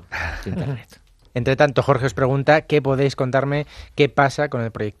dirección de internet. Entre tanto, Jorge os pregunta qué podéis contarme qué pasa con el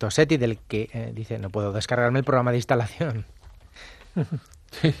proyecto SETI, del que dice no puedo descargarme el programa de instalación.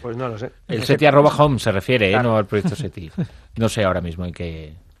 Pues no lo sé. El SETI@home se refiere, no al proyecto SETI. No sé ahora mismo en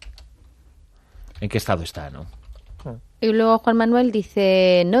qué estado está, ¿no? Y luego Juan Manuel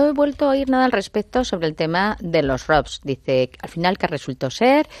dice, no he vuelto a oír nada al respecto sobre el tema de los ROVs. Dice, al final, ¿qué resultó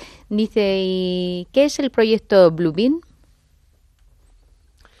ser? Dice, ¿y qué es el proyecto Blue Beam?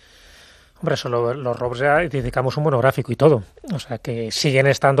 Hombre, solo los ROVs ya dedicamos un monográfico y todo. O sea, que siguen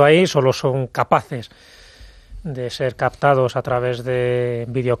estando ahí, solo son capaces de ser captados a través de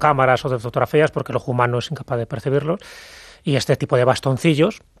videocámaras o de fotografías porque el ojo humano es incapaz de percibirlos. Y este tipo de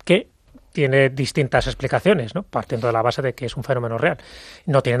bastoncillos que tiene distintas explicaciones, ¿no? Partiendo de la base de que es un fenómeno real.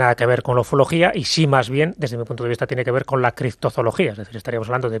 No tiene nada que ver con la ufología y sí, más bien, desde mi punto de vista, tiene que ver con la criptozoología. Es decir, estaríamos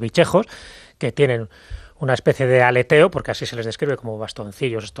hablando de bichejos que tienen una especie de aleteo, porque así se les describe como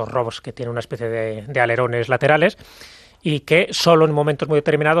bastoncillos, estos robos que tienen una especie de alerones laterales y que solo en momentos muy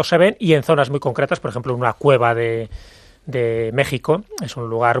determinados se ven y en zonas muy concretas, por ejemplo, en una cueva de México, es un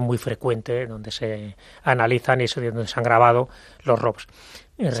lugar muy frecuente donde se analizan y donde se han grabado los robos.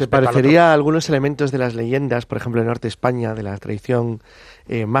 Se parecería a algunos elementos de las leyendas, por ejemplo, en Norte España, de la tradición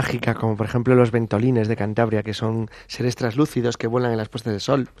mágica, como por ejemplo los ventolines de Cantabria, que son seres traslúcidos que vuelan en las puestas de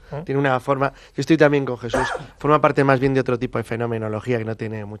sol. Tiene una forma, yo estoy también con Jesús, forma parte más bien de otro tipo de fenomenología que no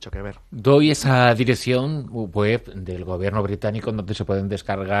tiene mucho que ver. Doy esa dirección web del gobierno británico donde se pueden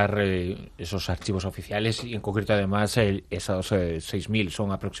descargar esos archivos oficiales y en concreto además esos 6.000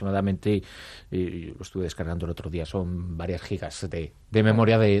 son aproximadamente, lo estuve descargando el otro día, son varias gigas de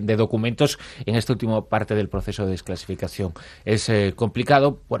memoria de documentos en esta última parte del proceso de desclasificación. Es complicado,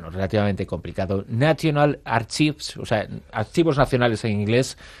 bueno, relativamente complicado. National Archives, o sea, archivos nacionales en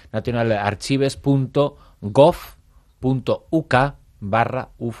inglés,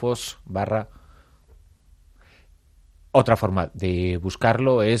 nationalarchives.gov.uk/ufos/ Otra forma de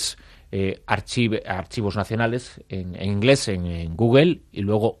buscarlo es archivos nacionales en inglés en Google y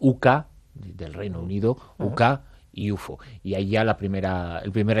luego UK del Reino Unido, UK y UFO. Y ahí ya el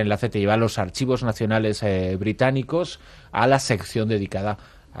primer enlace te lleva a los archivos nacionales británicos, a la sección dedicada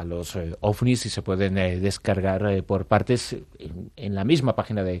a los ovnis y se pueden descargar por partes. En la misma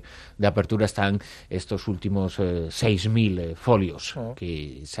página de apertura están estos últimos 6.000 folios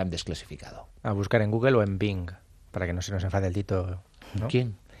que se han desclasificado. A buscar en Google o en Bing, para que no se nos enfade el Tito, ¿no?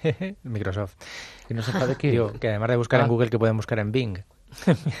 ¿Quién? Microsoft. ¿Que no se enfade qué? Digo, que además de buscar en Google, que pueden buscar en Bing.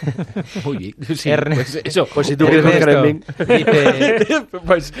 Muy bien. Sí, pues eso. Pues si tú quieres buscar en Bing, dice,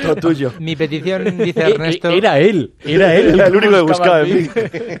 pues lo tuyo. mi petición, dice Ernesto... Era él el único que buscaba en Bing.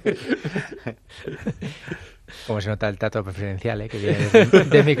 Como se nota el trato preferencial que viene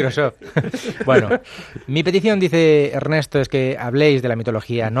de Microsoft. Bueno, mi petición, dice Ernesto, es que habléis de la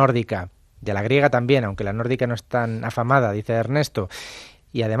mitología nórdica, de la griega también, aunque la nórdica no es tan afamada, dice Ernesto.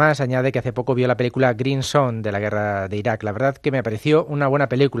 Y además añade que hace poco vio la película Green Zone de la guerra de Irak. La verdad que me pareció una buena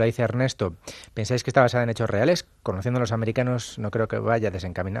película, dice Ernesto. ¿Pensáis que está basada en hechos reales? Conociendo a los americanos, no creo que vaya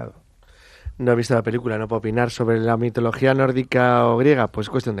desencaminado. No he visto la película, no puedo opinar sobre la mitología nórdica o griega, pues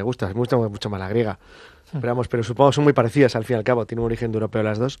cuestión de gustos. Me gusta mucho más la griega. Pero supongo que son muy parecidas al fin y al cabo. Tienen un origen europeo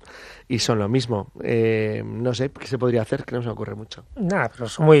las dos y son lo mismo. No sé, ¿qué se podría hacer? Que no se me ocurre mucho. Nada, pero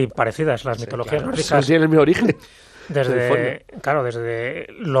son muy parecidas las mitologías nórdicas. Tienen el mismo origen. Desde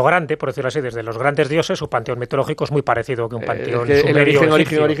lo grande, por decirlo así, desde los grandes dioses, su panteón mitológico es muy parecido que un panteón sumerio.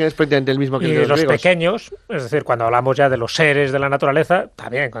 El origen es prácticamente el mismo que el de los griegos. griegos. Pequeños, es decir, cuando hablamos ya de los seres de la naturaleza,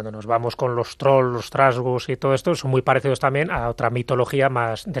 también cuando nos vamos con los trolls, los trasgos y todo esto, son muy parecidos también a otra mitología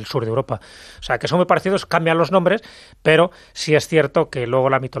más del sur de Europa. O sea, que son muy parecidos, cambian los nombres, pero sí es cierto que luego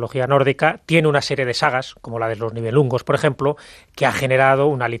la mitología nórdica tiene una serie de sagas, como la de los Nibelungos, por ejemplo, que ha generado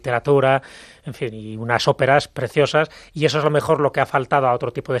una literatura, en fin, y unas óperas preciosas, y eso es lo que ha faltado a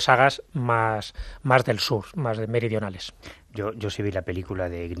otro tipo de sagas más del sur, más meridionales. Yo sí vi la película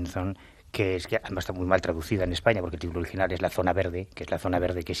de Green Zone, que además está muy mal traducida en España, porque el título original es La Zona Verde, que es la zona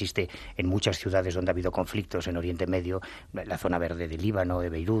verde que existe en muchas ciudades donde ha habido conflictos en Oriente Medio, la zona verde de Líbano, de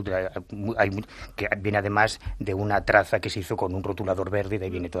Beirut, que viene además de una traza que se hizo con un rotulador verde, y de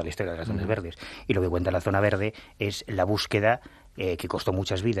ahí viene toda la historia de las zonas verdes. Y lo que cuenta La Zona Verde es la búsqueda que costó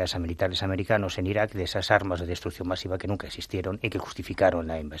muchas vidas a militares americanos en Irak de esas armas de destrucción masiva que nunca existieron y que justificaron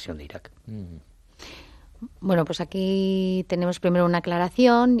la invasión de Irak. Bueno, pues aquí tenemos primero una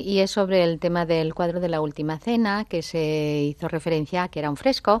aclaración y es sobre el tema del cuadro de la Última Cena, que se hizo referencia a que era un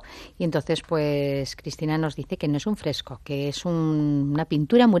fresco, y entonces pues Cristina nos dice que no es un fresco, que es una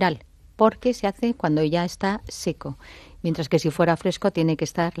pintura mural, porque se hace cuando ya está seco, mientras que si fuera fresco tiene que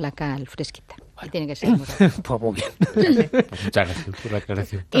estar la cal fresquita. Y tiene que ser mural. Pues muy bien. Pues muchas gracias por la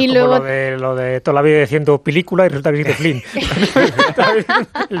aclaración. Y luego lo de toda la vida diciendo película y resulta que dice Flynn.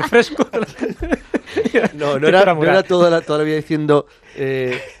 El fresco. No era toda la vida diciendo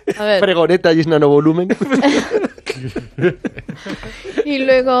fregoneta y es nanovolumen. Y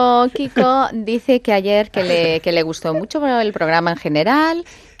luego Kiko dice que ayer que le gustó mucho el programa en general,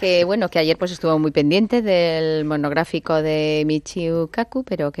 que bueno, que ayer pues estuvo muy pendiente del monográfico de Michio Kaku,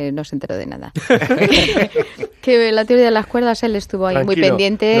 pero que no se enteró de nada. Que la teoría de las cuerdas él estuvo ahí muy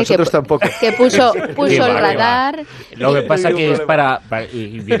pendiente, nosotros tampoco. Que puso el radar. Lo que pasa que es para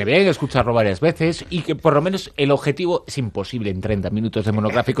y viene bien escucharlo varias veces y que por lo menos el objetivo es imposible en 30 minutos de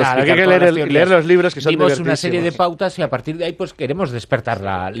monográfico. Claro, hay que leer los libros que son dimos una serie de pautas y a partir de ahí pues queremos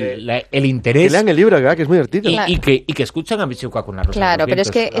despertar el interés. Que lean el libro, que es muy divertido. Y que escuchan a Michio Kaku en la Rosa Claro, de los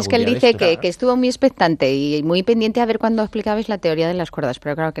pero Vientos es que él dice algún día que estuvo muy expectante y muy pendiente a ver cuándo explicabais la teoría de las cuerdas,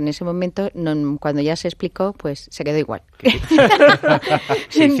 pero claro que en ese momento, cuando ya se explicó, pues pues se quedó igual.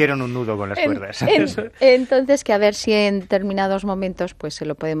 Se hicieron un nudo con las cuerdas. Entonces, que a ver si en determinados momentos pues se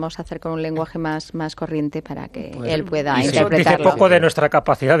lo podemos hacer con un lenguaje más corriente para que él pueda interpretarlo. Dice poco de nuestra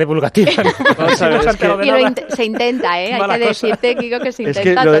capacidad divulgativa. ¿No? Vamos a ver, es que... se intenta, hay que decirte, Kiko, que se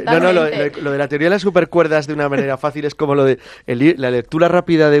intenta lo de la teoría de las supercuerdas de una manera fácil es como lo de la lectura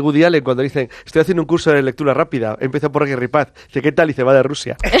rápida de Woody Allen, cuando dicen, estoy haciendo un curso de lectura rápida, empiezo por Guerra y Paz. Dice, ¿qué tal? Y dice, va de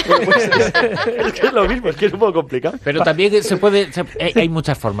Rusia. Bueno, pues es que es lo mismo, es que es un poco complicado. Pero también hay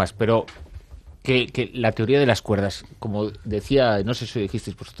muchas formas, pero que la teoría de las cuerdas, como decía, no sé si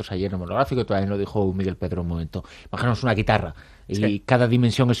dijisteis vosotros ayer en el monográfico, todavía lo dijo Miguel Pedro un momento, imaginaos una guitarra y cada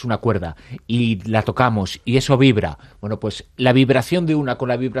dimensión es una cuerda y la tocamos y eso vibra. Bueno, pues la vibración de una con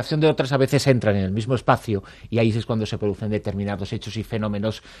la vibración de otras a veces entran en el mismo espacio y ahí es cuando se producen determinados hechos y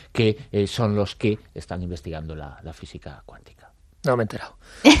fenómenos que son los que están investigando la física cuántica. No me he enterado.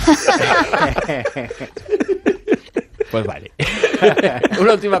 Pues vale.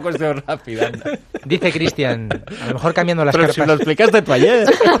 Una última cuestión rápida. Anda. Dice Cristian, a lo mejor cambiando las carpas. Pero si lo explicaste tú ayer.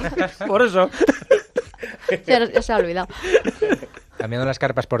 Por eso. Ya se ha olvidado. Cambiando las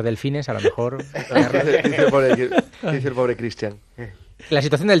carpas por delfines, a lo mejor... Dice el pobre Cristian. La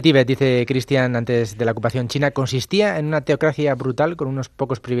situación del Tíbet, dice Cristian, antes de la ocupación china, ¿consistía en una teocracia brutal con unos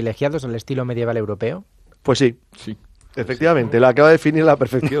pocos privilegiados al estilo medieval europeo? Pues sí. Efectivamente, lo acaba de definir a la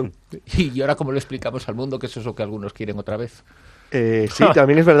perfección. ¿Y ahora cómo lo explicamos al mundo que eso es lo que algunos quieren otra vez? Sí,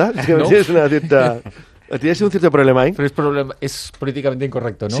 también es verdad. ¿No? Tienes un cierto problema ahí. Pero es políticamente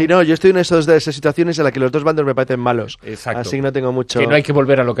incorrecto, ¿no? Sí, no, yo estoy en esas situaciones en las que los dos bandos me parecen malos. Exacto. Así que no tengo mucho... Que no hay que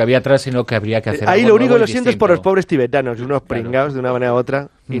volver a lo que había atrás, sino que habría que hacer ahí algo lo único nuevo que lo y siento es distinto. por los pobres tibetanos, unos pringados de una manera u otra.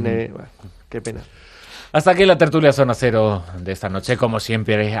 Y bueno, qué pena. Hasta aquí la tertulia Zona Cero de esta noche, como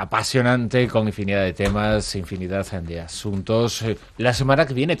siempre, apasionante, con infinidad de temas, infinidad de asuntos. La semana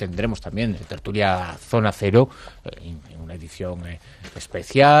que viene tendremos también tertulia Zona Cero, en una edición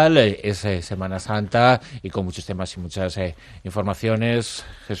especial, es Semana Santa y con muchos temas y muchas informaciones.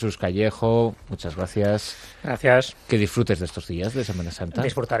 Jesús Callejo, muchas gracias. Gracias. Que disfrutes de estos días de Semana Santa.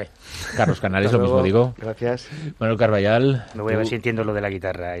 Disfrutaré. Carlos Canales, lo mismo digo. Gracias. Manuel Carballal. Me voy a ver si entiendo lo de la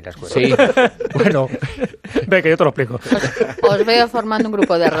guitarra y las cuerdas. Sí, bueno... Ve, que yo te lo explico. Os veo formando un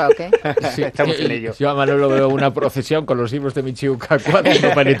grupo de rock, ¿eh? Sí, Estamos en ello. Yo a Manuel lo veo una procesión con los libros de Michiu Kaku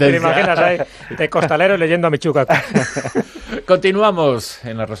haciendo penitencia. ¿Te imaginas ahí de costaleros leyendo a Michiu Kaku? Continuamos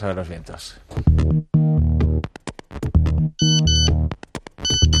en La Rosa de los Vientos.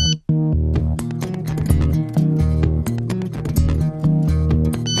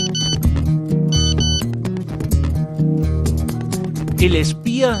 El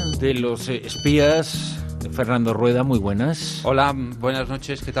espía de los espías, Fernando Rueda, muy buenas. Hola, buenas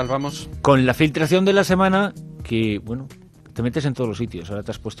noches, ¿qué tal vamos? Con la filtración de la semana, que, bueno, te metes en todos los sitios. Ahora te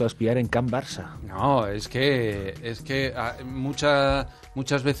has puesto a espiar en Can Barça. No, es que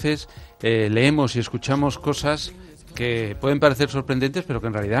muchas veces leemos y escuchamos cosas que pueden parecer sorprendentes, pero que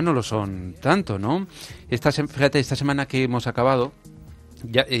en realidad no lo son tanto, ¿no? Fíjate, esta semana que hemos acabado,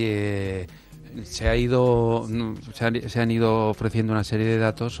 ya... se han ido ofreciendo una serie de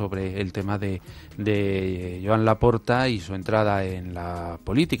datos sobre el tema de Joan Laporta y su entrada en la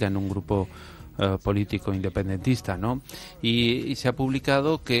política, en un grupo político independentista, ¿no? Y se ha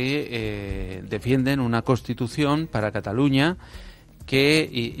publicado que defienden una constitución para Cataluña que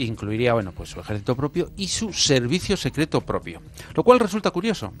incluiría, bueno, pues su ejército propio y su servicio secreto propio. Lo cual resulta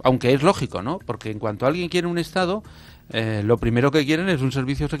curioso, aunque es lógico, ¿no? Porque en cuanto alguien quiere un Estado, lo primero que quieren es un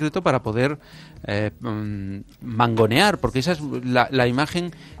servicio secreto para poder mangonear, porque esa es la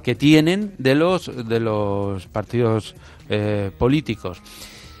imagen que tienen de los partidos políticos.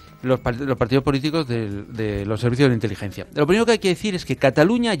 Los partidos políticos de los servicios de inteligencia. Lo primero que hay que decir es que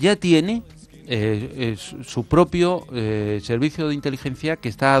Cataluña ya tiene su propio servicio de inteligencia que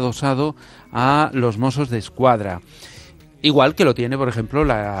está adosado a los Mossos de Escuadra. Igual que lo tiene, por ejemplo,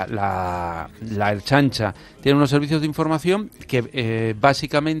 la Ertzaintza. Tiene unos servicios de información que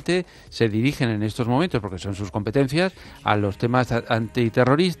básicamente se dirigen en estos momentos, porque son sus competencias, a los temas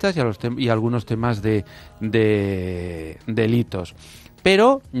antiterroristas y a algunos temas de delitos.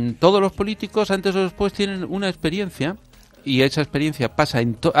 Pero todos los políticos, antes o después, tienen una experiencia, y esa experiencia ha pasado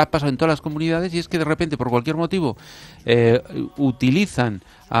en todas las comunidades, y es que de repente, por cualquier motivo, utilizan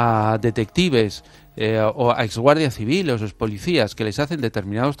a detectives o a exguardias civiles o policías que les hacen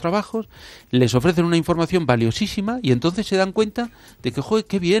determinados trabajos, les ofrecen una información valiosísima y entonces se dan cuenta de que, joder,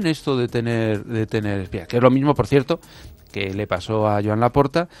 qué bien esto de tener espías, que es lo mismo, por cierto, que le pasó a Joan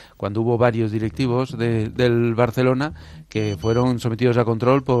Laporta cuando hubo varios directivos del Barcelona que fueron sometidos a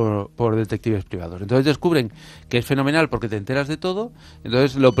control por detectives privados. Entonces descubren que es fenomenal porque te enteras de todo.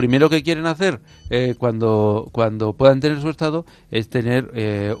 Entonces lo primero que quieren hacer cuando puedan tener su estado es tener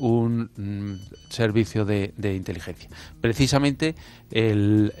un servicio de inteligencia. Precisamente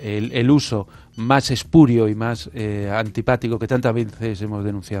el uso más espurio y más antipático que tantas veces hemos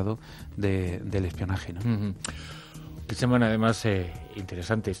denunciado del espionaje, ¿no? Uh-huh. Qué semana además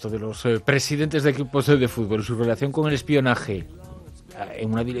interesante esto de los presidentes de equipos de fútbol, su relación con el espionaje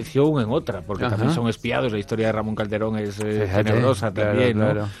en una dirección o en otra, porque también son espiados. La historia de Ramón Calderón es tenebrosa también,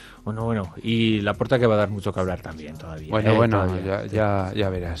 claro. ¿no? Bueno, y Laporta que va a dar mucho que hablar también todavía. Todavía. Ya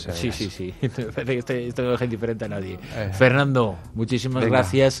verás. Sí. Esto no deja indiferente a nadie. Fernando, muchísimas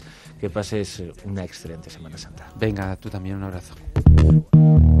gracias. Que pases una excelente Semana Santa. Venga, tú también, un abrazo.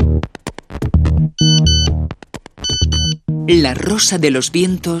 La Rosa de los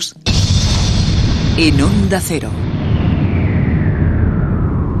Vientos en Onda Cero.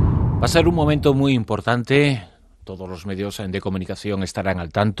 Va a ser un momento muy importante. Todos los medios de comunicación estarán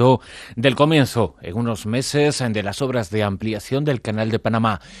al tanto del comienzo, en unos meses, de las obras de ampliación del Canal de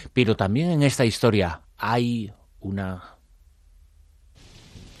Panamá. Pero también en esta historia hay una...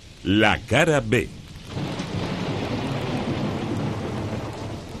 La cara B.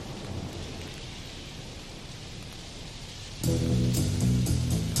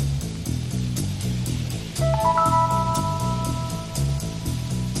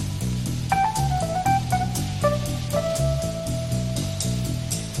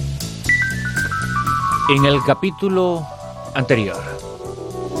 En el capítulo anterior,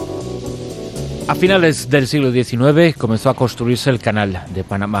 a finales del siglo XIX comenzó a construirse el Canal de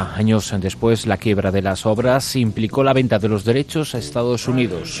Panamá. Años después, la quiebra de las obras implicó la venta de los derechos a Estados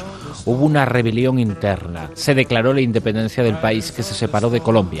Unidos. Hubo una rebelión interna. Se declaró la independencia del país, que se separó de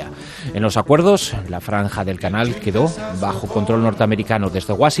Colombia. En los acuerdos, la franja del canal quedó bajo control norteamericano.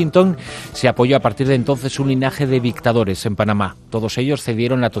 Desde Washington se apoyó a partir de entonces un linaje de dictadores en Panamá. Todos ellos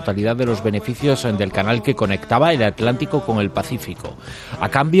cedieron la totalidad de los beneficios del canal que conectaba el Atlántico con el Pacífico. A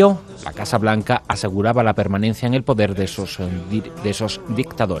cambio, la Casa Blanca aseguraba la permanencia en el poder de esos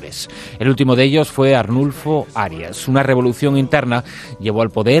dictadores. El último de ellos fue Arnulfo Arias. Una revolución interna llevó al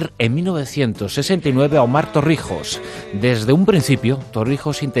poder en 1969 a Omar Torrijos. Desde un principio,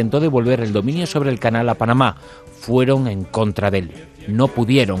 Torrijos intentó devolver el dominio sobre el canal a Panamá. Fueron en contra de él. No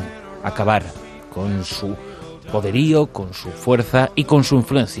pudieron acabar con su poderío, con su fuerza y con su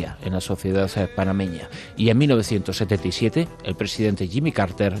influencia en la sociedad panameña. Y en 1977, el presidente Jimmy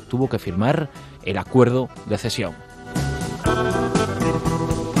Carter tuvo que firmar el acuerdo de cesión.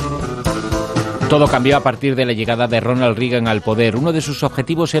 Todo cambió a partir de la llegada de Ronald Reagan al poder. Uno de sus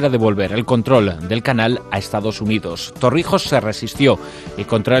objetivos era devolver el control del canal a Estados Unidos. Torrijos se resistió y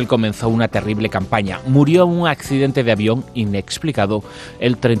contra él comenzó una terrible campaña. Murió en un accidente de avión inexplicado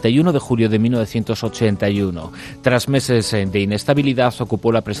el 31 de julio de 1981. Tras meses de inestabilidad,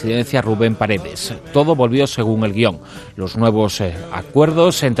 ocupó la presidencia Rubén Paredes. Todo volvió según el guión. Los nuevos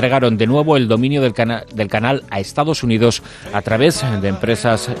acuerdos entregaron de nuevo el dominio del canal a Estados Unidos a través de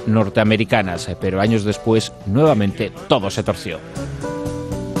empresas norteamericanas. Pero años después, nuevamente, todo se torció.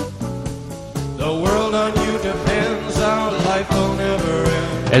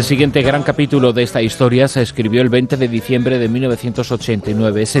 El siguiente gran capítulo de esta historia se escribió el 20 de diciembre de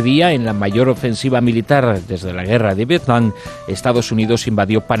 1989. Ese día, en la mayor ofensiva militar desde la guerra de Vietnam, Estados Unidos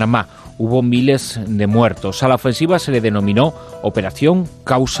invadió Panamá. Hubo miles de muertos. A la ofensiva se le denominó Operación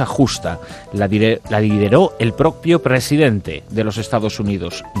Causa Justa. La lideró el propio presidente de los Estados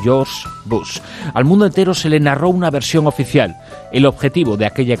Unidos, George Bush. Al mundo entero se le narró una versión oficial. El objetivo de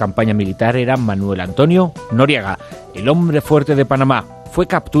aquella campaña militar era Manuel Antonio Noriega, el hombre fuerte de Panamá. Fue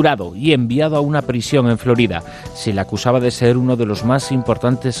capturado y enviado a una prisión en Florida. Se le acusaba de ser uno de los más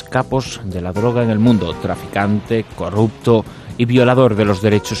importantes capos de la droga en el mundo, traficante, corrupto y violador de los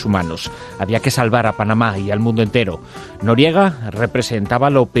derechos humanos. Había que salvar a Panamá y al mundo entero. Noriega representaba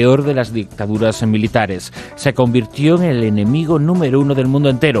lo peor de las dictaduras militares. Se convirtió en el enemigo número uno del mundo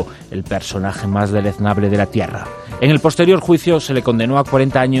entero, el personaje más deleznable de la tierra. En el posterior juicio se le condenó a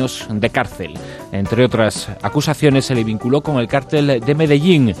 40 años de cárcel. Entre otras acusaciones, se le vinculó con el cártel de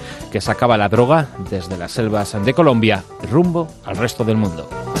Medellín, que sacaba la droga desde las selvas de Colombia rumbo al resto del mundo.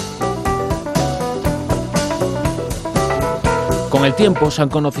 Con el tiempo se han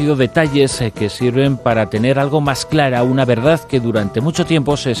conocido detalles que sirven para tener algo más clara una verdad que durante mucho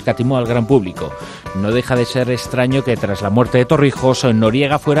tiempo se escatimó al gran público. No deja de ser extraño que tras la muerte de Torrijos,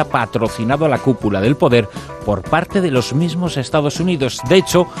 Noriega fuera patrocinado a la cúpula del poder por parte de los mismos Estados Unidos. De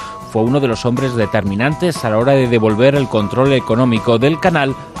hecho, fue uno de los hombres determinantes a la hora de devolver el control económico del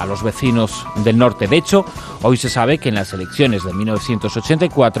canal a los vecinos del norte. De hecho, hoy se sabe que en las elecciones de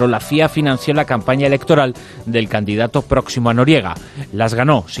 1984 la CIA financió la campaña electoral del candidato próximo a Noriega. Las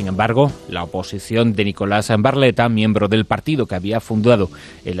ganó, sin embargo, la oposición de Nicolás Barletta, miembro del partido que había fundado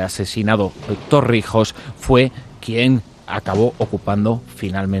el asesinado Torrijos, fue quien acabó ocupando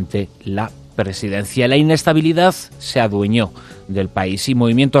finalmente la presidencia. La inestabilidad se adueñó del país y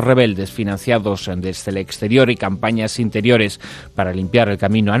movimientos rebeldes financiados desde el exterior y campañas interiores para limpiar el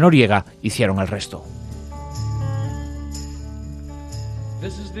camino a Noriega hicieron el resto.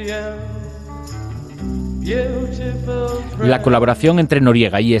 La colaboración entre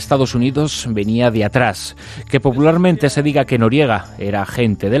Noriega y Estados Unidos venía de atrás. Que popularmente se diga que Noriega era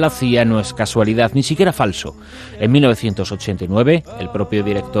agente de la CIA no es casualidad, ni siquiera falso. En 1989, el propio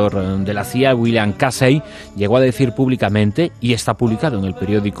director de la CIA, William Casey, llegó a decir públicamente, y está publicado en el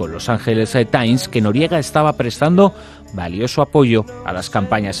periódico Los Angeles Times, que Noriega estaba prestando valioso apoyo a las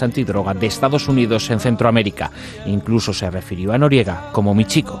campañas antidroga de Estados Unidos en Centroamérica. Incluso se refirió a Noriega como mi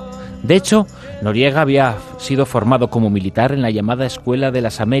chico. De hecho, Noriega había sido formado como militar en la llamada Escuela de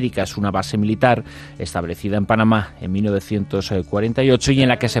las Américas, una base militar establecida en Panamá en 1948 y en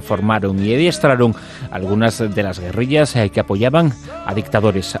la que se formaron y adiestraron algunas de las guerrillas que apoyaban a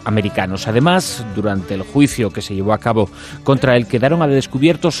dictadores americanos. Además, durante el juicio que se llevó a cabo contra él, quedaron al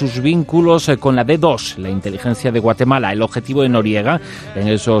descubierto sus vínculos con la D2, la inteligencia de Guatemala. El objetivo de Noriega en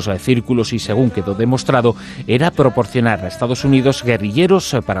esos círculos, y según quedó demostrado, era proporcionar a Estados Unidos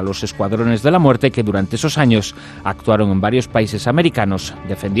guerrilleros para los escuadrones de la muerte que durante esos años actuaron en varios países americanos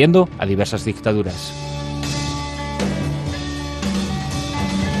defendiendo a diversas dictaduras.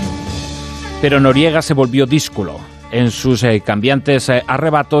 Pero Noriega se volvió díscolo. En sus cambiantes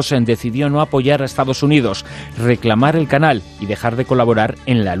arrebatos decidió no apoyar a Estados Unidos, reclamar el canal y dejar de colaborar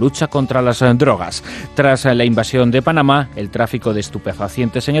en la lucha contra las drogas. Tras la invasión de Panamá, el tráfico de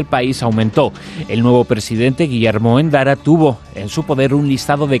estupefacientes en el país aumentó. El nuevo presidente, Guillermo Endara, tuvo en su poder un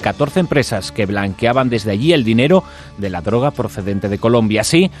listado de 14 empresas que blanqueaban desde allí el dinero de la droga procedente de Colombia.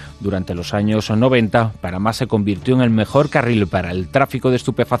 Así, durante los años 90, Panamá se convirtió en el mejor carril para el tráfico de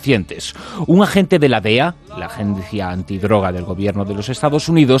estupefacientes. Un agente de la DEA, la agencia antidroga del gobierno de los Estados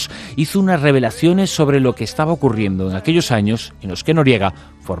Unidos, hizo unas revelaciones sobre lo que estaba ocurriendo en aquellos años en los que Noriega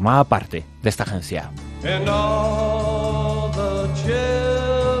formaba parte de esta agencia.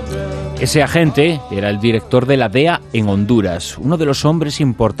 Ese agente era el director de la DEA en Honduras, uno de los hombres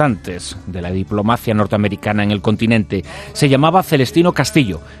importantes de la diplomacia norteamericana en el continente. Se llamaba Celestino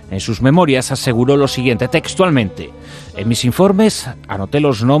Castillo. En sus memorias aseguró lo siguiente textualmente: en mis informes anoté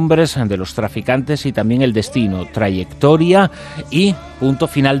los nombres de los traficantes y también el destino, trayectoria y punto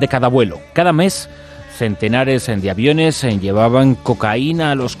final de cada vuelo. Cada mes, centenares de aviones llevaban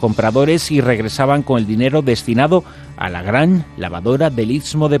cocaína a los compradores y regresaban con el dinero destinado a la gran lavadora del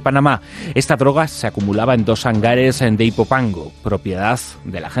Istmo de Panamá. Esta droga se acumulaba en 2 hangares de Ipopango, propiedad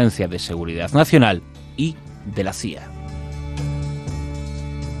de la Agencia de Seguridad Nacional y de la CIA.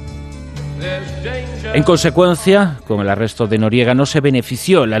 En consecuencia, con el arresto de Noriega no se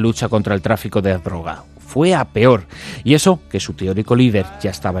benefició la lucha contra el tráfico de droga. Fue a peor, y eso que su teórico líder ya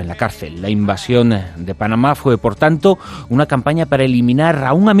estaba en la cárcel. La invasión de Panamá fue, por tanto, una campaña para eliminar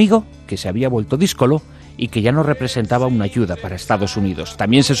a un amigo que se había vuelto díscolo y que ya no representaba una ayuda para Estados Unidos.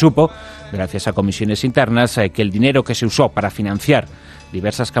 También se supo, gracias a comisiones internas, que el dinero que se usó para financiar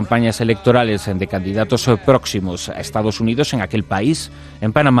diversas campañas electorales de candidatos próximos a Estados Unidos en aquel país,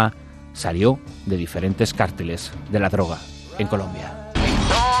 en Panamá, salió de diferentes cárteles de la droga en Colombia.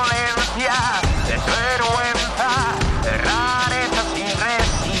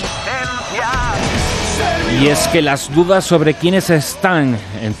 Y es que las dudas sobre quiénes están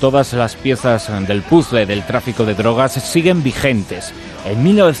en todas las piezas del puzzle del tráfico de drogas siguen vigentes. En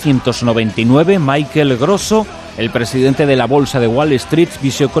 1999, Michael Grosso, el presidente de la Bolsa de Wall Street,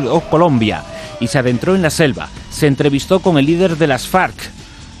 visitó Colombia y se adentró en la selva. Se entrevistó con el líder de las FARC,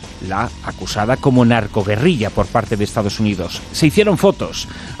 la acusada como narcoguerrilla por parte de Estados Unidos. Se hicieron fotos,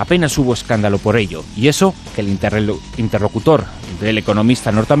 apenas hubo escándalo por ello, y eso que el interlocutor del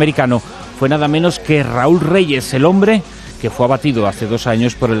economista norteamericano fue nada menos que Raúl Reyes, el hombre que fue abatido hace 2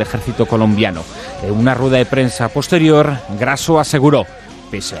 años por el ejército colombiano. En una rueda de prensa posterior, Grasso aseguró: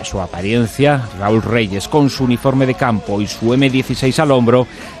 pese a su apariencia, Raúl Reyes, con su uniforme de campo y su M16 al hombro,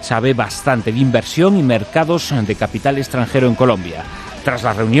 sabe bastante de inversión y mercados de capital extranjero en Colombia. Tras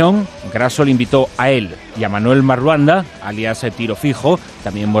la reunión, Grasso le invitó a él y a Manuel Marluanda, alias Tiro Fijo,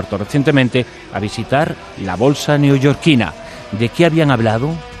 también muerto recientemente, a visitar la bolsa neoyorquina. ¿De qué habían hablado?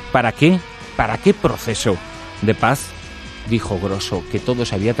 ¿Para qué? ¿Para qué proceso de paz? dijo Grosso que todo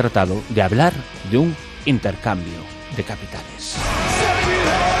se había tratado de hablar de un intercambio de capitales.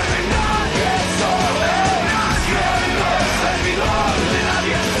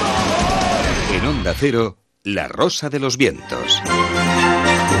 En Onda Cero, La Rosa de los Vientos.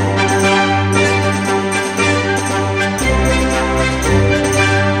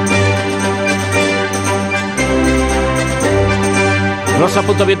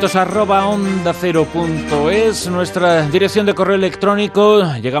 rosa.vientos@ondacero.es, nuestra dirección de correo electrónico.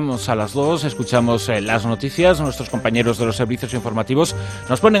 Llegamos a las 2, escuchamos las noticias, nuestros compañeros de los servicios informativos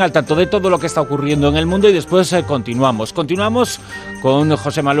nos ponen al tanto de todo lo que está ocurriendo en el mundo y después continuamos con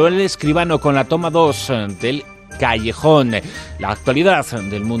José Manuel Escribano con la toma 2 del Callejón, la actualidad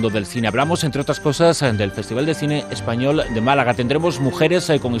del mundo del cine. Hablamos, entre otras cosas, del Festival de Cine Español de Málaga. Tendremos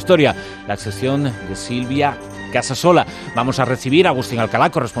Mujeres con Historia, la sección de Silvia Casasola. Vamos a recibir a Agustín Alcalá,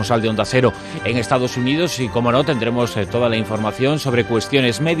 corresponsal de Onda Cero en Estados Unidos, y, como no, tendremos toda la información sobre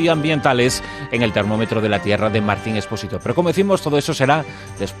cuestiones medioambientales en el termómetro de la Tierra de Martín Expósito. Pero, como decimos, todo eso será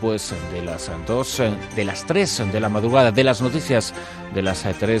después de las 3 de la madrugada, de las noticias de las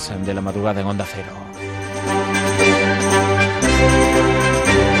 3 de la madrugada en Onda Cero.